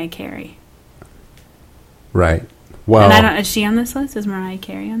without Mariah Carey. Right. Well... And is she on this list? Is Mariah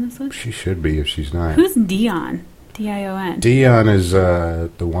Carey on this list? She should be if she's not. Who's Dion? D-I-O-N. Dion is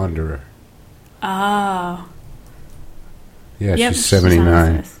The Wanderer. Oh. Yeah, she's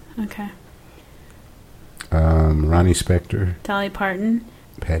 79. Okay. Ronnie Spector. Dolly Parton.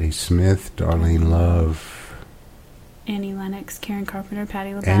 Patti Smith. Darlene Love. Annie Lennox. Karen Carpenter.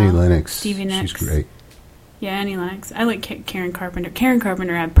 Patti LaBelle. Annie Lennox. Stevie Nicks. She's great. Yeah, Annie Lennox. I like Karen Carpenter. Karen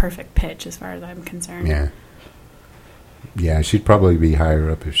Carpenter had perfect pitch as far as I'm concerned. Yeah. Yeah, she'd probably be higher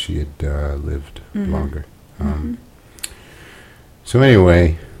up if she had lived longer. So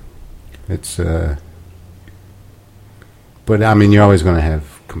anyway, it's... but, I mean, you're always going to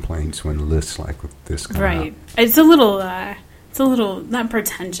have complaints when lists like this come out. Right. It's a little, not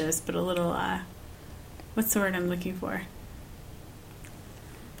pretentious, but a little, what's the word I'm looking for?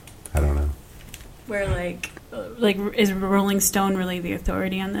 I don't know. Where, like, is Rolling Stone really the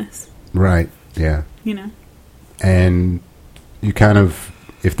authority on this? Right, yeah. You know? And you kind of,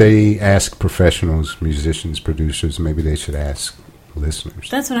 if they ask professionals, musicians, producers, maybe they should ask listeners.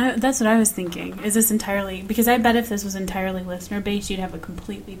 That's what I was thinking. Is this entirely, because I bet if this was entirely listener based, you'd have a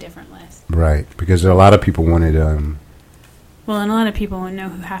completely different list. Right, because a lot of people wanted. Well, and a lot of people won't know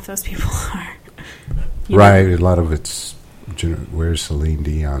who half those people are. Right, a lot of it's where's Celine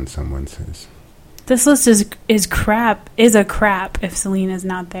Dion? Someone says this list is a crap if Celine is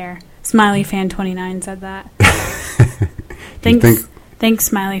not there. Smiley Fan 29 said that. Thanks,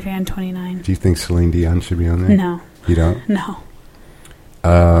 Smiley Fan 29. Do you think Celine Dion should be on there? No. You don't? No.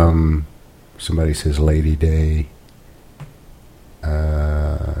 Somebody says Lady Day.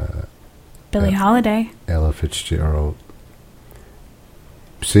 Billie Holiday. Ella Fitzgerald.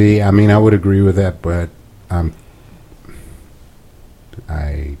 See, I mean, I would agree with that, but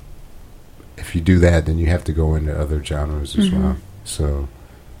if you do that, then you have to go into other genres as well. So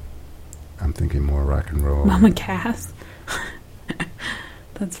I'm thinking more rock and roll. Mama Cass.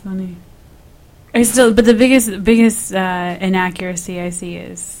 That's funny. But the biggest inaccuracy I see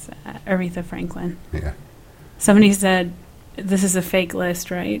is Aretha Franklin. Yeah. Somebody said, this is a fake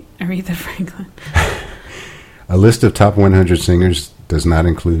list, right? Aretha Franklin. A list of top 100 singers does not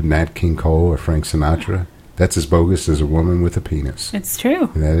include Nat King Cole or Frank Sinatra. That's as bogus as a woman with a penis. It's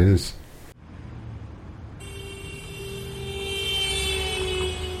true. That is.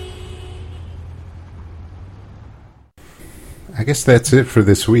 I guess that's it for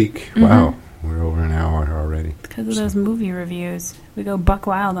this week. Wow. We're over an hour already. Because of those movie reviews. We go buck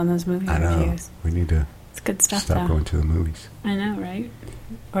wild on those movie reviews. We need to it's good stuff, stop going to the movies. I know, right?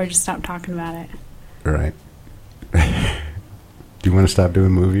 Or just stop talking about it. Right. Do you want to stop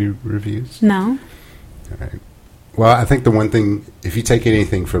doing movie reviews? No. All right. Well, I think the one thing, if you take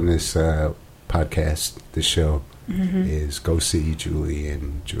anything from this podcast, this show, is go see Julie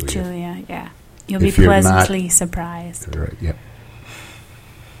and Julia. Julia, yeah. You'll be pleasantly surprised. Right, yep.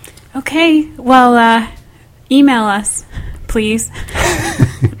 Okay, well, email us, please.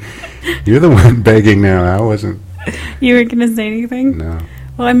 You're the one begging now. I wasn't. You weren't going to say anything? No.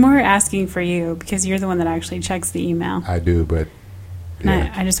 Well, I'm more asking for you because you're the one that actually checks the email. I do, but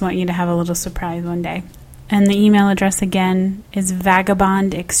yeah. I just want you to have a little surprise one day. And the email address again is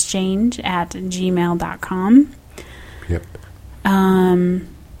vagabondexchange@gmail.com. Yep.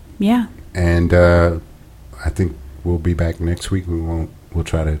 Yeah. And I think we'll be back next week. We'll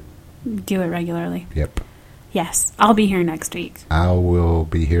try to do it regularly. Yep. Yes. I'll be here next week. I will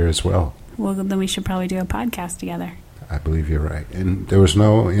be here as well. Well, then we should probably do a podcast together. I believe you're right. And there was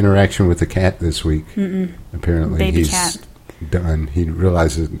no interaction with the cat this week. Apparently Baby cat. Done. He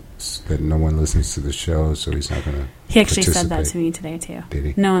realizes that no one listens to the show, so he's not going to He actually said that to me today, too. Did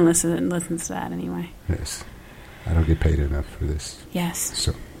he? No one listens to that anyway. Yes. I don't get paid enough for this. Yes.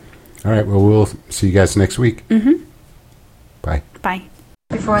 So, all right. Well, we'll see you guys next week. Bye. Bye.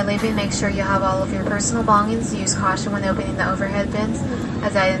 Before leaving, make sure you have all of your personal belongings. Use caution when opening the overhead bins,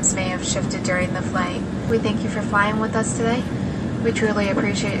 as items may have shifted during the flight. We thank you for flying with us today. We truly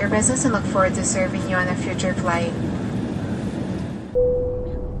appreciate your business and look forward to serving you on a future flight.